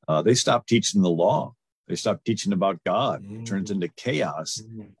 They stopped teaching the law. They stopped teaching about God. It turns into chaos.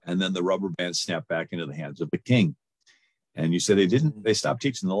 And then the rubber band snapped back into the hands of the king. And you said they stopped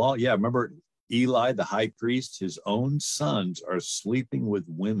teaching the law. Yeah, remember Eli, the high priest, his own sons are sleeping with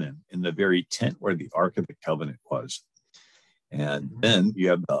women in the very tent where the Ark of the Covenant was. And then you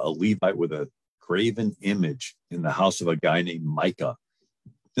have a Levite with a graven image in the house of a guy named Micah.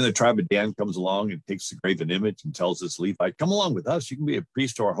 Then the tribe of Dan comes along and takes the graven image and tells this Levite, come along with us. You can be a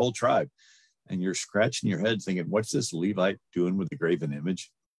priest to our whole tribe. And you're scratching your head thinking, what's this Levite doing with the graven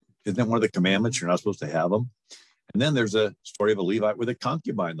image? Isn't that one of the commandments? You're not supposed to have them. And then there's a story of a Levite with a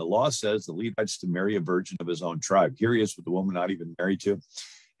concubine. The law says the Levite's to marry a virgin of his own tribe. Here he is with the woman not even married to.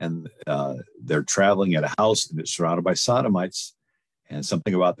 And they're traveling at a house and it's surrounded by sodomites. And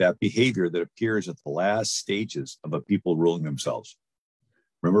something about that behavior that appears at the last stages of a people ruling themselves.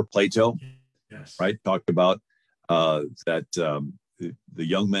 Remember Plato, right? Talked about that the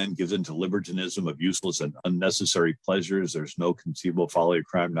young man gives into libertinism of useless and unnecessary pleasures. There's no conceivable folly or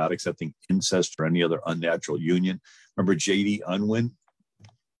crime, not accepting incest or any other unnatural union. Remember J.D. Unwin,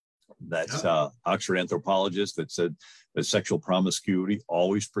 that's Oxford anthropologist, that said that sexual promiscuity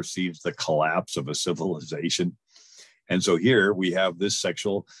always precedes the collapse of a civilization. And so here we have this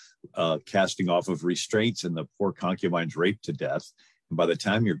sexual casting off of restraints, and the poor concubines raped to death. And by the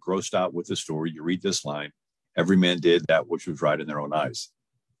time you're grossed out with the story, you read this line, every man did that which was right in their own eyes.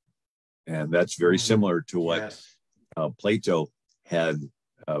 And that's very similar to what Plato had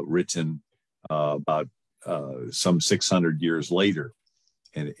written about some 600 years later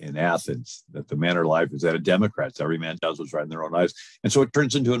in Athens, that the manner of life is that of Democrats. Every man does what's right in their own eyes. And so it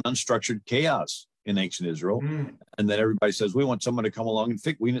turns into an unstructured chaos in ancient Israel. And then everybody says, we want someone to come along and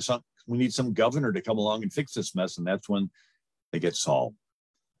fix, we need some governor to come along and fix this mess. And that's when they get Saul.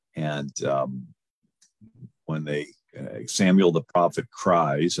 And when Samuel the prophet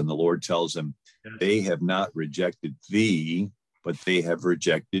cries and the Lord tells him, they have not rejected thee, but they have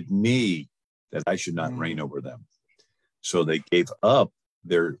rejected me, that I should not reign over them. So they gave up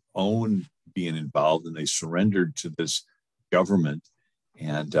their own being involved and they surrendered to this government.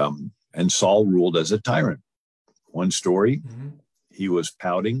 And Saul ruled as a tyrant. One story, he was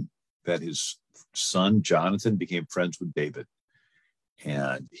pouting that his son Jonathan became friends with David.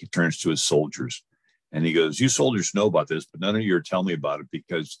 And he turns to his soldiers and he goes, you soldiers know about this, but none of you are telling me about it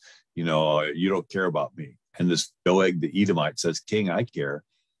because, you don't care about me. And this Doeg the Edomite says, King, I care.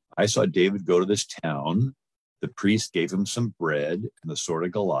 I saw David go to this town. The priest gave him some bread and the sword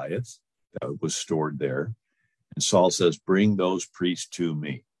of Goliath that was stored there. And Saul says, bring those priests to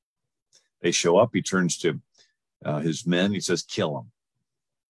me. They show up. He turns to his men. He says, kill them.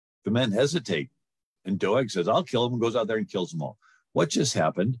 The men hesitate. And Doeg says, I'll kill them, and goes out there and kills them all. What just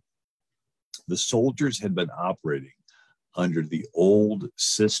happened? The soldiers had been operating under the old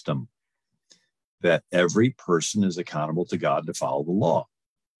system that every person is accountable to God to follow the law.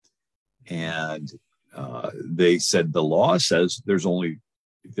 And they said the law says there's only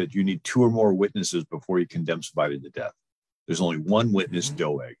that you need 2 or more witnesses before you condemn somebody to death. There's only one witness,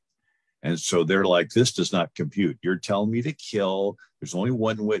 Doeg. And so they're like, this does not compute. You're telling me to kill. There's only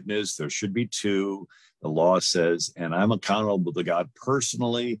one witness. There should be 2. The law says, and I'm accountable to God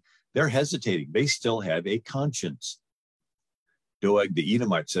personally. They're hesitating. They still have a conscience. Doeg the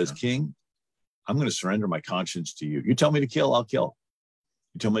Edomite says, King, I'm going to surrender my conscience to you. You tell me to kill, I'll kill.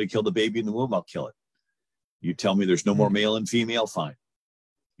 You tell me to kill the baby in the womb, I'll kill it. You tell me there's no more male and female, fine.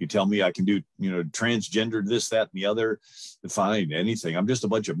 You tell me I can do, transgender, this, that, and the other, fine, anything. I'm just a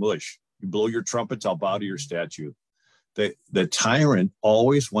bunch of mush. You blow your trumpets, I'll bow to your statue. The tyrant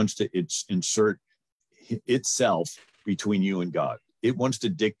always wants to insert itself between you and God. It wants to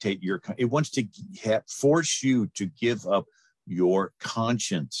dictate it wants to force you to give up your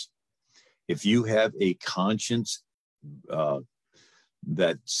conscience. If you have a conscience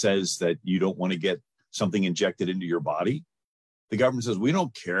that says that you don't want to get something injected into your body, the government says, we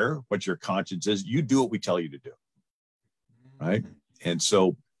don't care what your conscience is. You do what we tell you to do. Right. And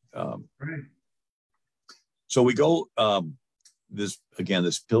so, so we go, this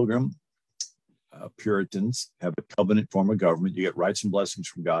pilgrim Puritans have a covenant form of government. You get rights and blessings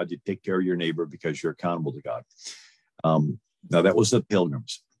from God. You take care of your neighbor because you're accountable to God. Now, that was the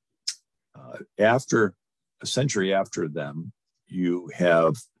Pilgrims. After a century after them, you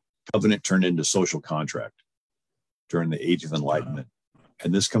have covenant turned into social contract during the Age of Enlightenment.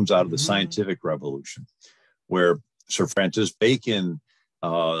 And this comes out of the scientific revolution, where Sir Francis Bacon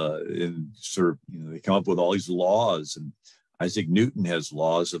they come up with all these laws, and Isaac Newton has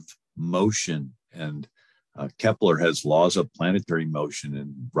laws of motion, and Kepler has laws of planetary motion,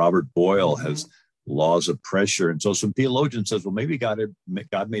 and Robert Boyle has laws of pressure. And so some theologian says, well, maybe God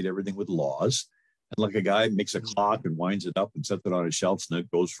made everything with laws. And like a guy makes a clock and winds it up and sets it on a shelf and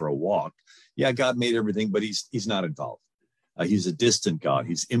it goes for a walk. Yeah, God made everything, but he's not involved. He's a distant God.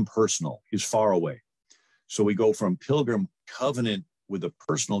 He's impersonal. He's far away. So we go from pilgrim covenant with a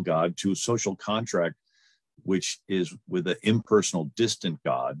personal God to a social contract, which is with an impersonal, distant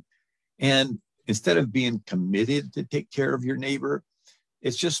God. And instead of being committed to take care of your neighbor,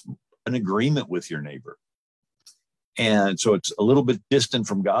 it's just an agreement with your neighbor. And so it's a little bit distant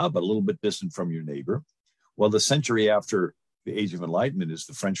from God, but a little bit distant from your neighbor. Well, the century after the Age of Enlightenment is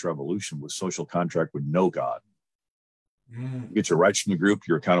the French Revolution, with social contract with no God. You get your rights from the group,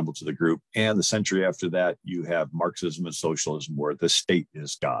 you're accountable to the group. And the century after that, you have Marxism and socialism, where the state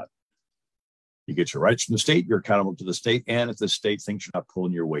is God. You get your rights from the state, you're accountable to the state. And if the state thinks you're not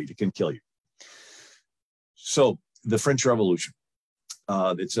pulling your weight, it can kill you. So the French Revolution,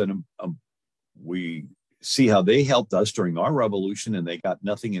 we see how they helped us during our revolution, and they got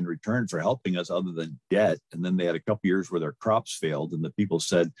nothing in return for helping us other than debt. And then they had a couple years where their crops failed, and the people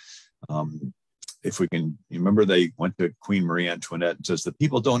said, if we can, you remember they went to Queen Marie Antoinette and says, the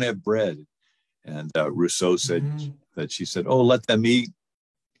people don't have bread. And Rousseau said that she said, oh, let them eat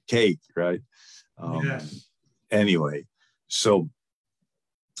cake, right? Yes. Anyway, so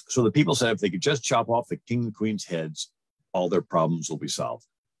the people said if they could just chop off the king and queen's heads, all their problems will be solved.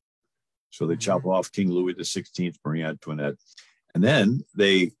 So they chop off King Louis XVI, Marie Antoinette, and then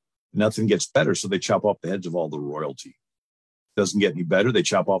nothing gets better. So they chop off the heads of all the royalty. Doesn't get any better. They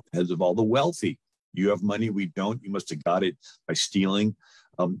chop off the heads of all the wealthy. You have money, we don't. You must have got it by stealing.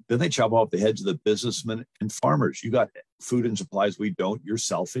 Then they chop off the heads of the businessmen and farmers. You got food and supplies, we don't. You're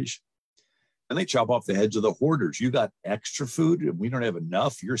selfish. And they chop off the heads of the hoarders. You got extra food and we don't have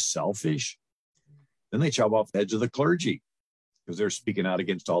enough. You're selfish. Then they chop off the heads of the clergy, because they're speaking out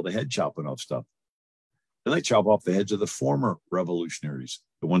against all the head chopping off stuff. Then they chop off the heads of the former revolutionaries,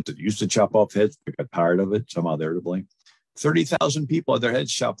 the ones that used to chop off heads, but got tired of it. Somehow they're to blame. 30,000 people had their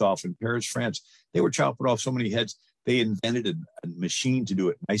heads chopped off in Paris, France. They were chopping off so many heads, they invented a machine to do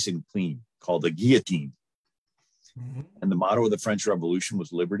it nice and clean called the guillotine. And the motto of the French Revolution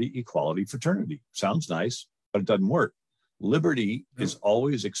was liberty, equality, fraternity. Sounds nice, but it doesn't work. Liberty is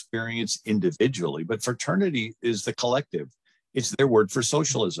always experienced individually, but fraternity is the collective. It's their word for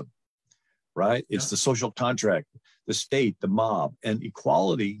socialism, right? It's the social contract, the state, the mob, and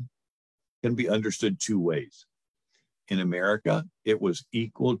equality can be understood two ways. In America, it was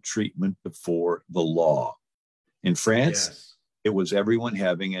equal treatment before the law. In France, it was everyone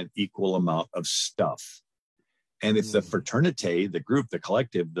having an equal amount of stuff. And if the fraternity, the group, the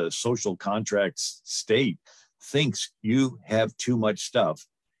collective, the social contract state thinks you have too much stuff,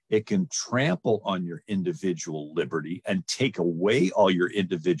 it can trample on your individual liberty and take away all your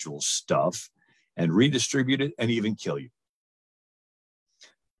individual stuff and redistribute it and even kill you.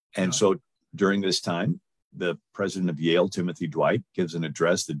 And so during this time, the president of Yale, Timothy Dwight, gives an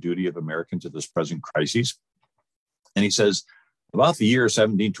address, The Duty of Americans at This Present Crisis. And he says, about the year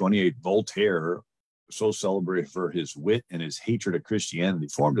 1728, Voltaire, so celebrated for his wit and his hatred of Christianity,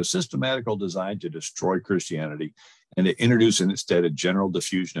 formed a systematical design to destroy Christianity and to introduce in its stead a general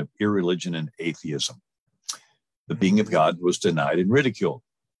diffusion of irreligion and atheism. The being of God was denied and ridiculed.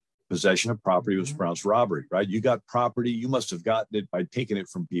 Possession of property was pronounced robbery, right? You got property, you must have gotten it by taking it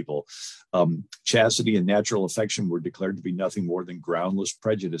from people. Chastity and natural affection were declared to be nothing more than groundless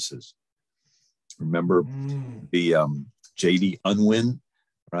prejudices. Remember the J.D. Unwin,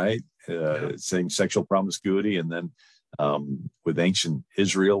 right? Saying sexual promiscuity, and then with ancient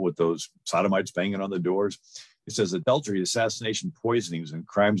Israel, with those sodomites banging on the doors, it says adultery, assassination, poisonings, and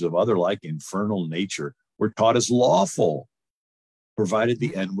crimes of other like infernal nature were taught as lawful, provided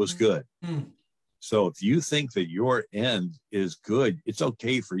the end was good. So if you think that your end is good, it's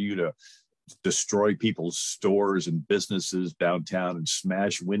okay for you to destroy people's stores and businesses downtown and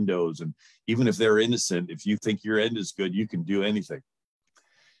smash windows. And even if they're innocent, if you think your end is good, you can do anything.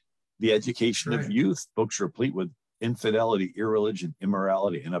 The education of youth, books replete with infidelity, irreligion,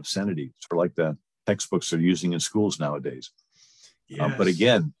 immorality, and obscenity. Sort of like the textbooks they're using in schools nowadays. But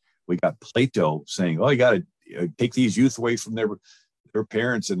again, We got Plato saying, oh, you got to take these youth away from their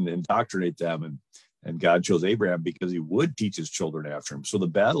parents and indoctrinate them. And God chose Abraham because he would teach his children after him. So the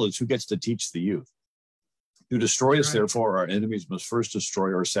battle is who gets to teach the youth. To destroy us, therefore, our enemies must first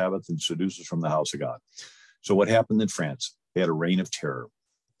destroy our Sabbath and seduce us from the house of God. So what happened in France? They had a reign of terror.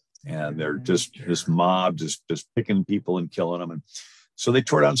 And they're just this mob just picking people and killing them. And so they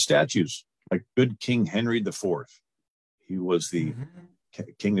tore down statues like good King Henry IV. He was the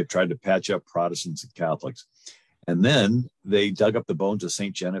king that tried to patch up Protestants and Catholics. And then they dug up the bones of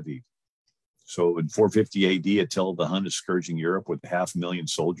St. Genevieve. So in 450 AD, Attila the Hun is scourging Europe with 500,000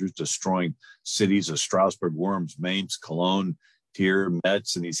 soldiers, destroying cities of Strasbourg, Worms, Mainz, Cologne, Tyr,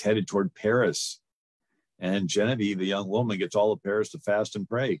 Metz, and he's headed toward Paris. And Genevieve, the young woman, gets all of Paris to fast and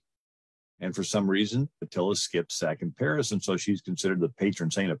pray. And for some reason, Attila skipped sacking Paris, and so she's considered the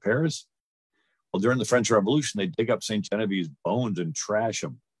patron saint of Paris. Well, during the French Revolution, they dig up St. Genevieve's bones and trash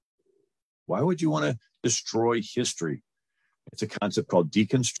them. Why would you want to destroy history? It's a concept called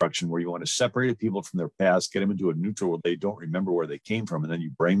deconstruction, where you want to separate people from their past, get them into a neutral where they don't remember where they came from, and then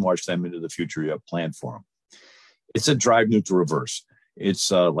you brainwash them into the future you have planned for them. It's a drive neutral reverse.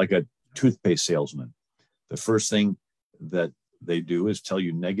 It's like a toothpaste salesman. The first thing that they do is tell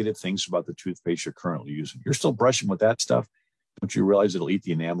you negative things about the toothpaste you're currently using. You're still brushing with that stuff. Don't you realize it'll eat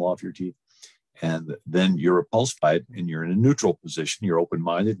the enamel off your teeth? And then you're repulsed by it, and you're in a neutral position. You're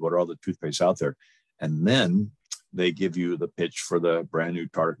open-minded. What are all the toothpastes out there? And then they give you the pitch for the brand new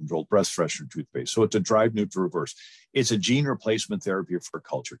tartar-controlled breath freshener toothpaste. So it's a drive neutral reverse. It's a gene replacement therapy for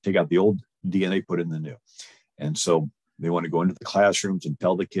culture. Take out the old DNA, put in the new. And so they want to go into the classrooms and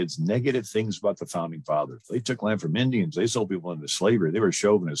tell the kids negative things about the founding fathers. They took land from Indians. They sold people into slavery. They were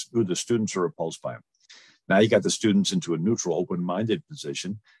chauvinists. Ooh, the students are repulsed by them. Now you got the students into a neutral, open-minded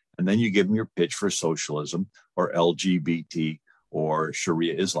position, and then you give them your pitch for socialism or LGBT or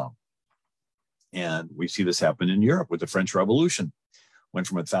Sharia Islam. And we see this happen in Europe with the French Revolution. Went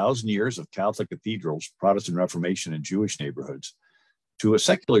from 1,000 years of Catholic cathedrals, Protestant Reformation, and Jewish neighborhoods to a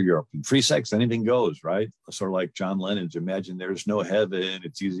secular Europe. And free sex, anything goes, right? Sort of like John Lennon's Imagine There's No Heaven.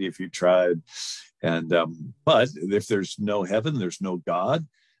 It's easy if you tried. And but if there's no heaven, there's no God,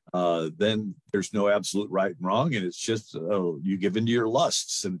 then there's no absolute right and wrong. And it's just you give into your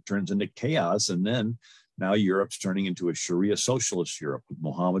lusts and it turns into chaos. And then now Europe's turning into a Sharia socialist Europe, with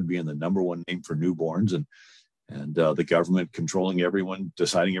Muhammad being the #1 name for newborns and the government controlling everyone,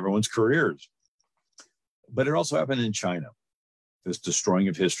 deciding everyone's careers. But it also happened in China, this destroying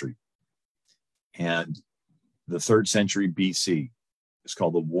of history. And the 3rd century BC is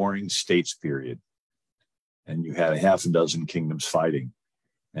called the Warring States period. And you had a half a dozen kingdoms fighting.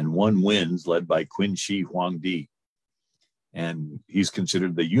 And one wins, led by Qin Shi Huangdi. And he's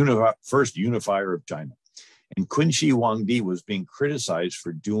considered the first unifier of China. And Qin Shi Huangdi was being criticized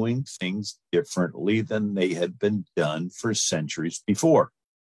for doing things differently than they had been done for centuries before.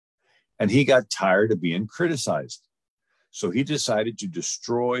 And he got tired of being criticized. So he decided to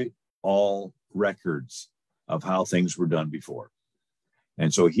destroy all records of how things were done before.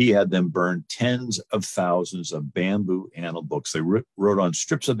 And so he had them burn tens of thousands of bamboo annal books. They wrote on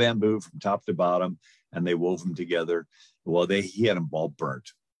strips of bamboo from top to bottom, and they wove them together. Well, he had them all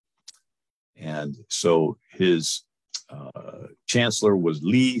burnt. And so his chancellor was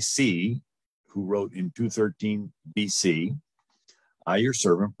Li Si, who wrote in 213 BC, I, your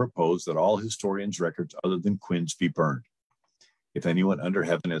servant, propose that all historians' records other than Quin's be burned. If anyone under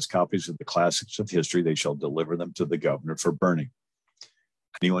heaven has copies of the classics of history, they shall deliver them to the governor for burning.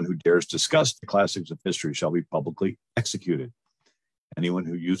 Anyone who dares discuss the classics of history shall be publicly executed. Anyone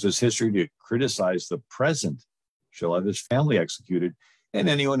who uses history to criticize the present shall have his family executed. And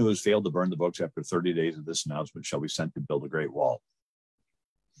anyone who has failed to burn the books after 30 days of this announcement shall be sent to build a great wall.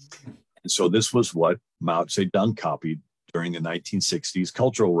 And so this was what Mao Zedong copied during the 1960s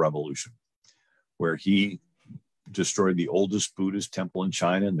Cultural Revolution, where he destroyed the oldest Buddhist temple in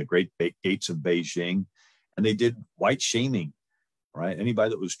China and the great gates of Beijing. And they did white shaming, right?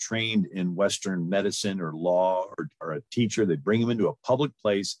 Anybody that was trained in Western medicine or law or a teacher, they'd bring them into a public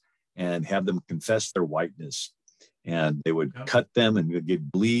place and have them confess their whiteness. And they would cut them and they'd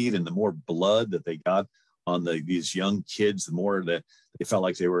get bleed. And the more blood that they got on these young kids, the more that they felt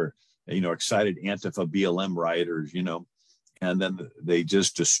like they were, excited Antifa BLM rioters, and then they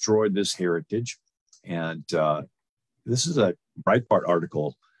just destroyed this heritage. And this is a Breitbart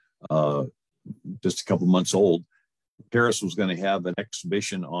article, just a couple months old. Paris was going to have an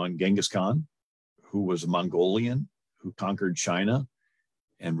exhibition on Genghis Khan, who was a Mongolian who conquered China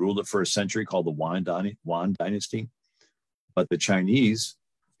and ruled it for a century, called the Yuan Dynasty. But the Chinese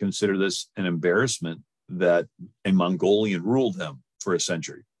consider this an embarrassment that a Mongolian ruled them for a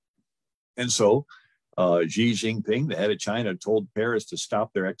century. And so Xi Jinping, the head of China, told Paris to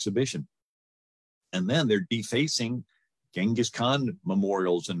stop their exhibition. And then they're defacing Genghis Khan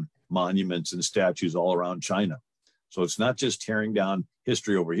memorials and monuments and statues all around China. So it's not just tearing down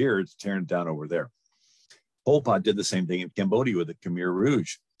history over here, it's tearing it down over there. Pol Pot did the same thing in Cambodia with the Khmer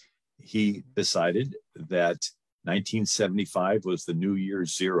Rouge. He decided that 1975 was the new year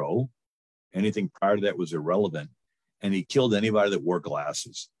zero. Anything prior to that was irrelevant. And he killed anybody that wore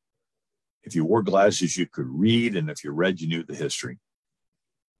glasses. If you wore glasses, you could read. And if you read, you knew the history.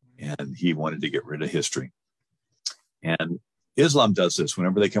 And he wanted to get rid of history. And Islam does this.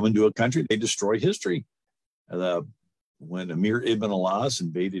 Whenever they come into a country, they destroy history. When Amir ibn al-As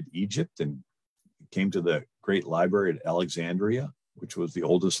invaded Egypt and came to the great library at Alexandria, which was the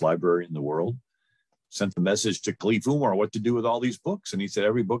oldest library in the world, sent the message to Caliph Umar what to do with all these books. And he said,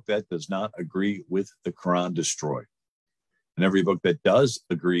 every book that does not agree with the Quran, destroy. And every book that does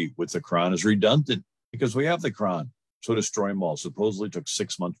agree with the Quran is redundant because we have the Quran. So destroy them all. Supposedly took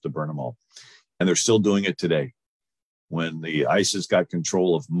 6 months to burn them all. And they're still doing it today. When the ISIS got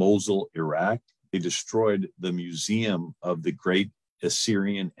control of Mosul, Iraq, they destroyed the museum of the great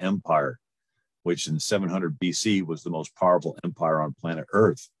Assyrian Empire, which in 700 BC was the most powerful empire on planet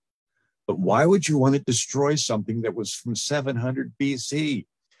Earth. But why would you want to destroy something that was from 700 BC,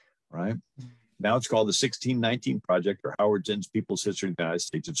 right? Now it's called the 1619 Project, or Howard Zinn's People's History of the United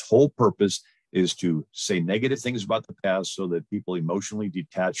States. Its whole purpose is to say negative things about the past so that people emotionally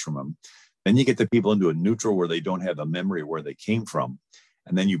detach from them. Then you get the people into a neutral where they don't have a memory of where they came from.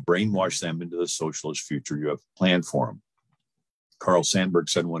 And then you brainwash them into the socialist future you have planned for them. Carl Sandburg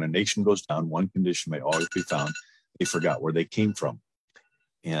said, when a nation goes down, one condition may always be found: they forgot where they came from.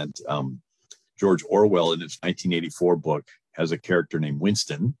 And George Orwell, in his 1984 book, has a character named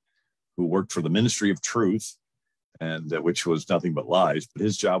Winston who worked for the Ministry of Truth, and which was nothing but lies. But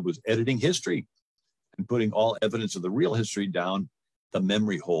his job was editing history and putting all evidence of the real history down the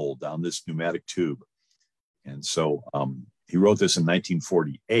memory hole, down this pneumatic tube. And so he wrote this in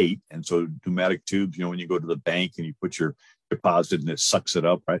 1948. And so pneumatic tubes, you know, when you go to the bank and you put your deposit and it sucks it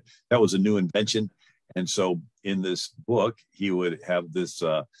up, right? That was a new invention. And so in this book, he would have this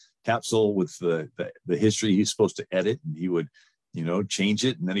capsule with the history he's supposed to edit, and he would, you know, change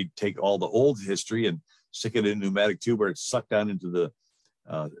it. And then he'd take all the old history and stick it in a pneumatic tube where it's sucked down into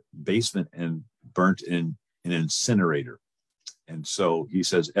the basement and burnt in an incinerator. And so he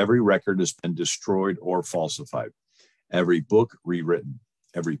says, every record has been destroyed or falsified. Every book rewritten.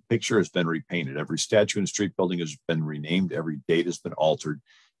 Every picture has been repainted. Every statue and street building has been renamed. Every date has been altered.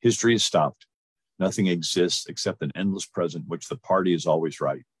 History is stopped. Nothing exists except an endless present, which the party is always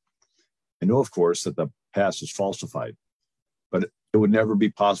right. I know, of course, that the past is falsified, but it would never be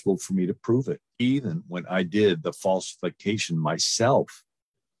possible for me to prove it, even when I did the falsification myself.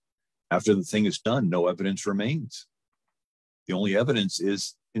 After the thing is done, no evidence remains. The only evidence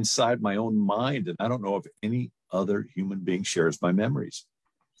is inside my own mind, and I don't know if any other human being shares my memories.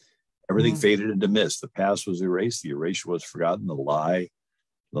 Everything faded into mist. The past was erased. The erasure was forgotten. The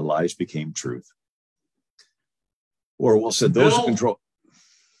lies became truth. Orwell said, those who control.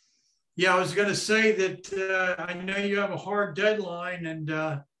 Yeah, I was going to say that I know you have a hard deadline,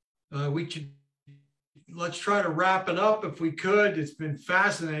 and let's try to wrap it up if we could. It's been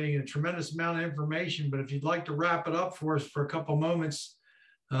fascinating, a tremendous amount of information, but if you'd like to wrap it up for us for a couple moments,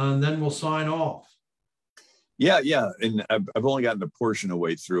 then we'll sign off. Yeah. And I've only gotten a portion of the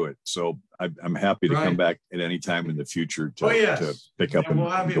way through it. So I'm happy to come back at any time in the future to pick up and we'll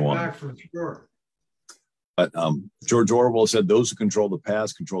have go you on. Back for sure. But George Orwell said, those who control the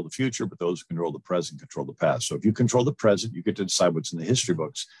past control the future, but those who control the present control the past. So if you control the present, you get to decide what's in the history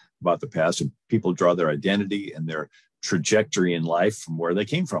books about the past, and people draw their identity and their trajectory in life from where they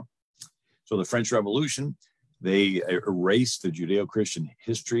came from. So the French Revolution, they erased the Judeo-Christian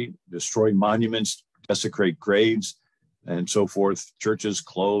history, destroyed monuments, desecrate graves, and so forth. Churches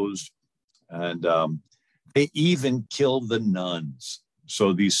closed, and they even killed the nuns.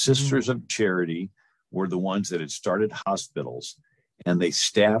 So these sisters of charity were the ones that had started hospitals, and they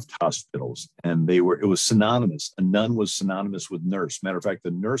staffed hospitals, and it was synonymous. A nun was synonymous with nurse. Matter of fact,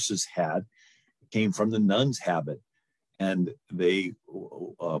 the nurses came from the nuns' habit, and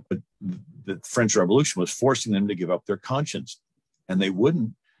but the French Revolution was forcing them to give up their conscience, and they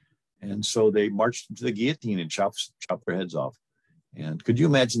wouldn't. And so they marched them to the guillotine and chopped their heads off. And could you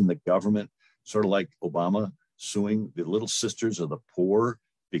imagine the government, sort of like Obama, suing the Little Sisters of the Poor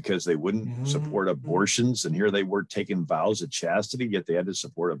because they wouldn't support abortions? And here they were taking vows of chastity, yet they had to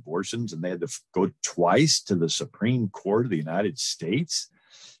support abortions, and they had to go twice to the Supreme Court of the United States.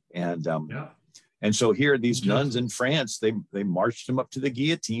 And And so here, these nuns in France, they marched them up to the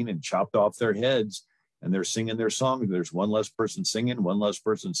guillotine and chopped off their heads, and they're singing their song. There's one less person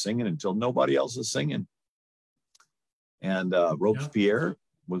singing until nobody else is singing. And Robespierre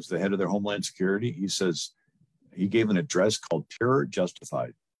was the head of their Homeland Security. He says, he gave an address called Terror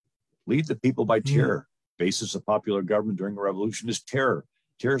Justified. Lead the people by terror. Basis of popular government during the revolution is terror.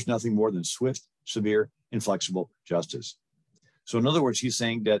 Terror is nothing more than swift, severe, inflexible justice. So in other words, he's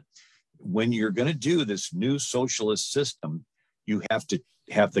saying that when you're going to do this new socialist system, you have to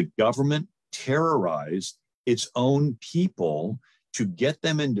have the government terrorize its own people to get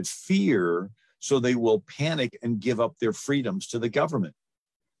them into fear so they will panic and give up their freedoms to the government.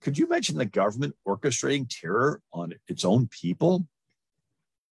 Could you imagine the government orchestrating terror on its own people?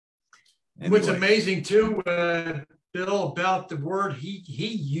 Anyway. What's amazing too, Bill, about the word, he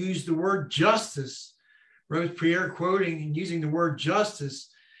used the word justice. Robespierre quoting and using the word justice.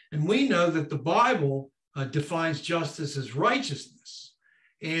 And we know that the Bible defines justice as righteousness.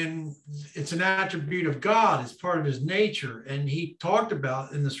 And it's an attribute of God. It's part of his nature. And he talked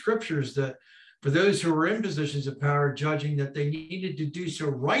about in the scriptures that for those who were in positions of power, judging, that they needed to do so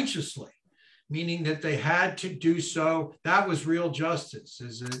righteously, meaning that they had to do so. That was real justice,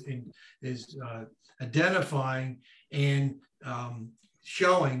 is identifying and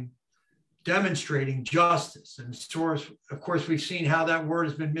demonstrating justice. And of course, we've seen how that word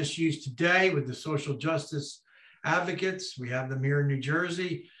has been misused today with the social justice advocates. We have them here in New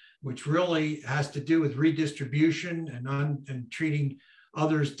Jersey, which really has to do with redistribution and treating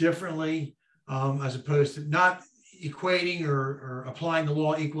others differently, as opposed to not equating or applying the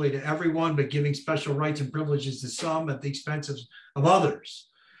law equally to everyone, but giving special rights and privileges to some at the expense of others.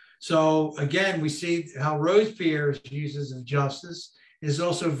 So again, we see how Robespierre's uses of justice is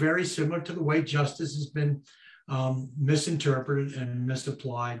also very similar to the way justice has been misinterpreted and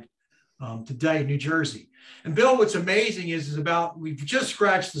misapplied today in New Jersey. And Bill, what's amazing is we've just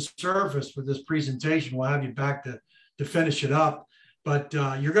scratched the surface with this presentation. We'll have you back to finish it up, but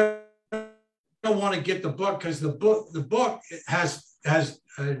you're going to want to get the book, because the book has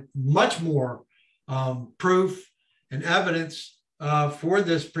much more proof and evidence for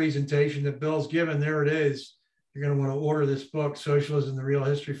this presentation that Bill's given. There it is. You're going to want to order this book, Socialism, the Real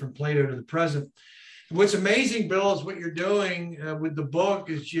History from Plato to the Present. And what's amazing, Bill, is what you're doing with the book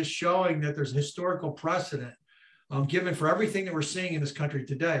is just showing that there's historical precedent given for everything that we're seeing in this country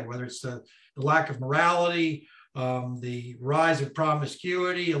today, whether it's the lack of morality, the rise of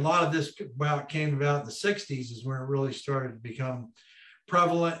promiscuity. A lot of this came about in the 60s is where it really started to become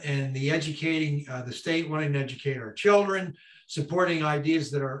prevalent, and the educating, the state wanting to educate our children, supporting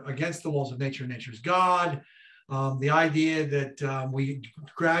ideas that are against the laws of nature and nature's God. The idea that we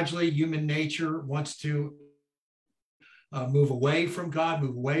gradually, human nature wants to move away from God,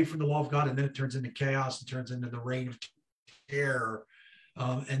 move away from the law of God, and then it turns into chaos, it turns into the reign of terror.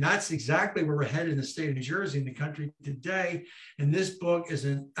 And that's exactly where we're headed in the state of New Jersey, in the country today. And this book is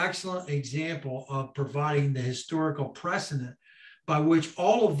an excellent example of providing the historical precedent by which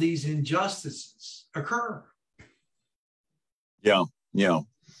all of these injustices occur. Yeah.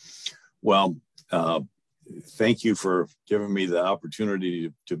 Well, thank you for giving me the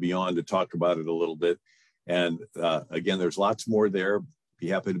opportunity to be on to talk about it a little bit. And again, there's lots more there. Be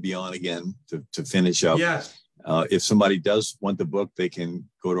happy to be on again to finish up. Yes. If somebody does want the book, they can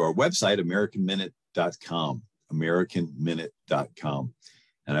go to our website, AmericanMinute.com, AmericanMinute.com.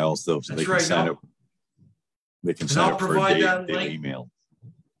 And I also, so they can sign up. They can sign up for a daily email.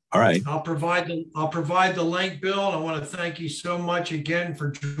 All right. I'll provide the link, Bill. And I want to thank you so much again for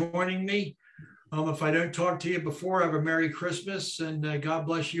joining me. If I don't talk to you before, have a Merry Christmas, and God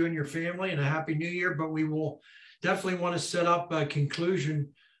bless you and your family, and a Happy New Year. But we will definitely want to set up a conclusion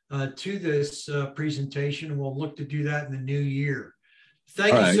to this presentation, and we'll look to do that in the new year.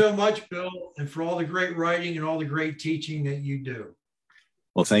 Thank you so much, Bill, and for all the great writing and all the great teaching that you do.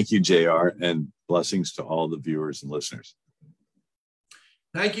 Well, thank you, JR, and blessings to all the viewers and listeners.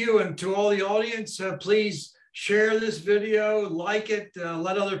 Thank you. And to all the audience, please share this video, like it,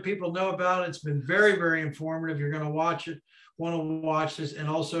 let other people know about it. It's been very, very informative. You're going to want to watch this, and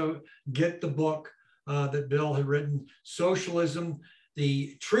also get the book that Bill had written, Socialism,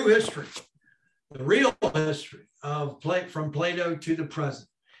 the True History, the Real History of from Plato to the Present,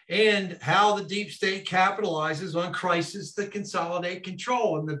 and how the deep state capitalizes on crisis to consolidate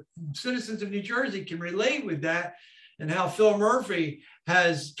control. And the citizens of New Jersey can relate with that, and how Phil Murphy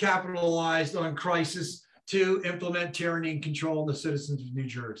has capitalized on crisis to implement tyranny and control the citizens of New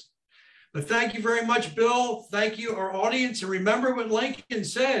Jersey. But thank you very much, Bill. Thank you, our audience. And remember what Lincoln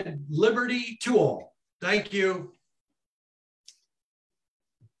said, liberty to all. Thank you.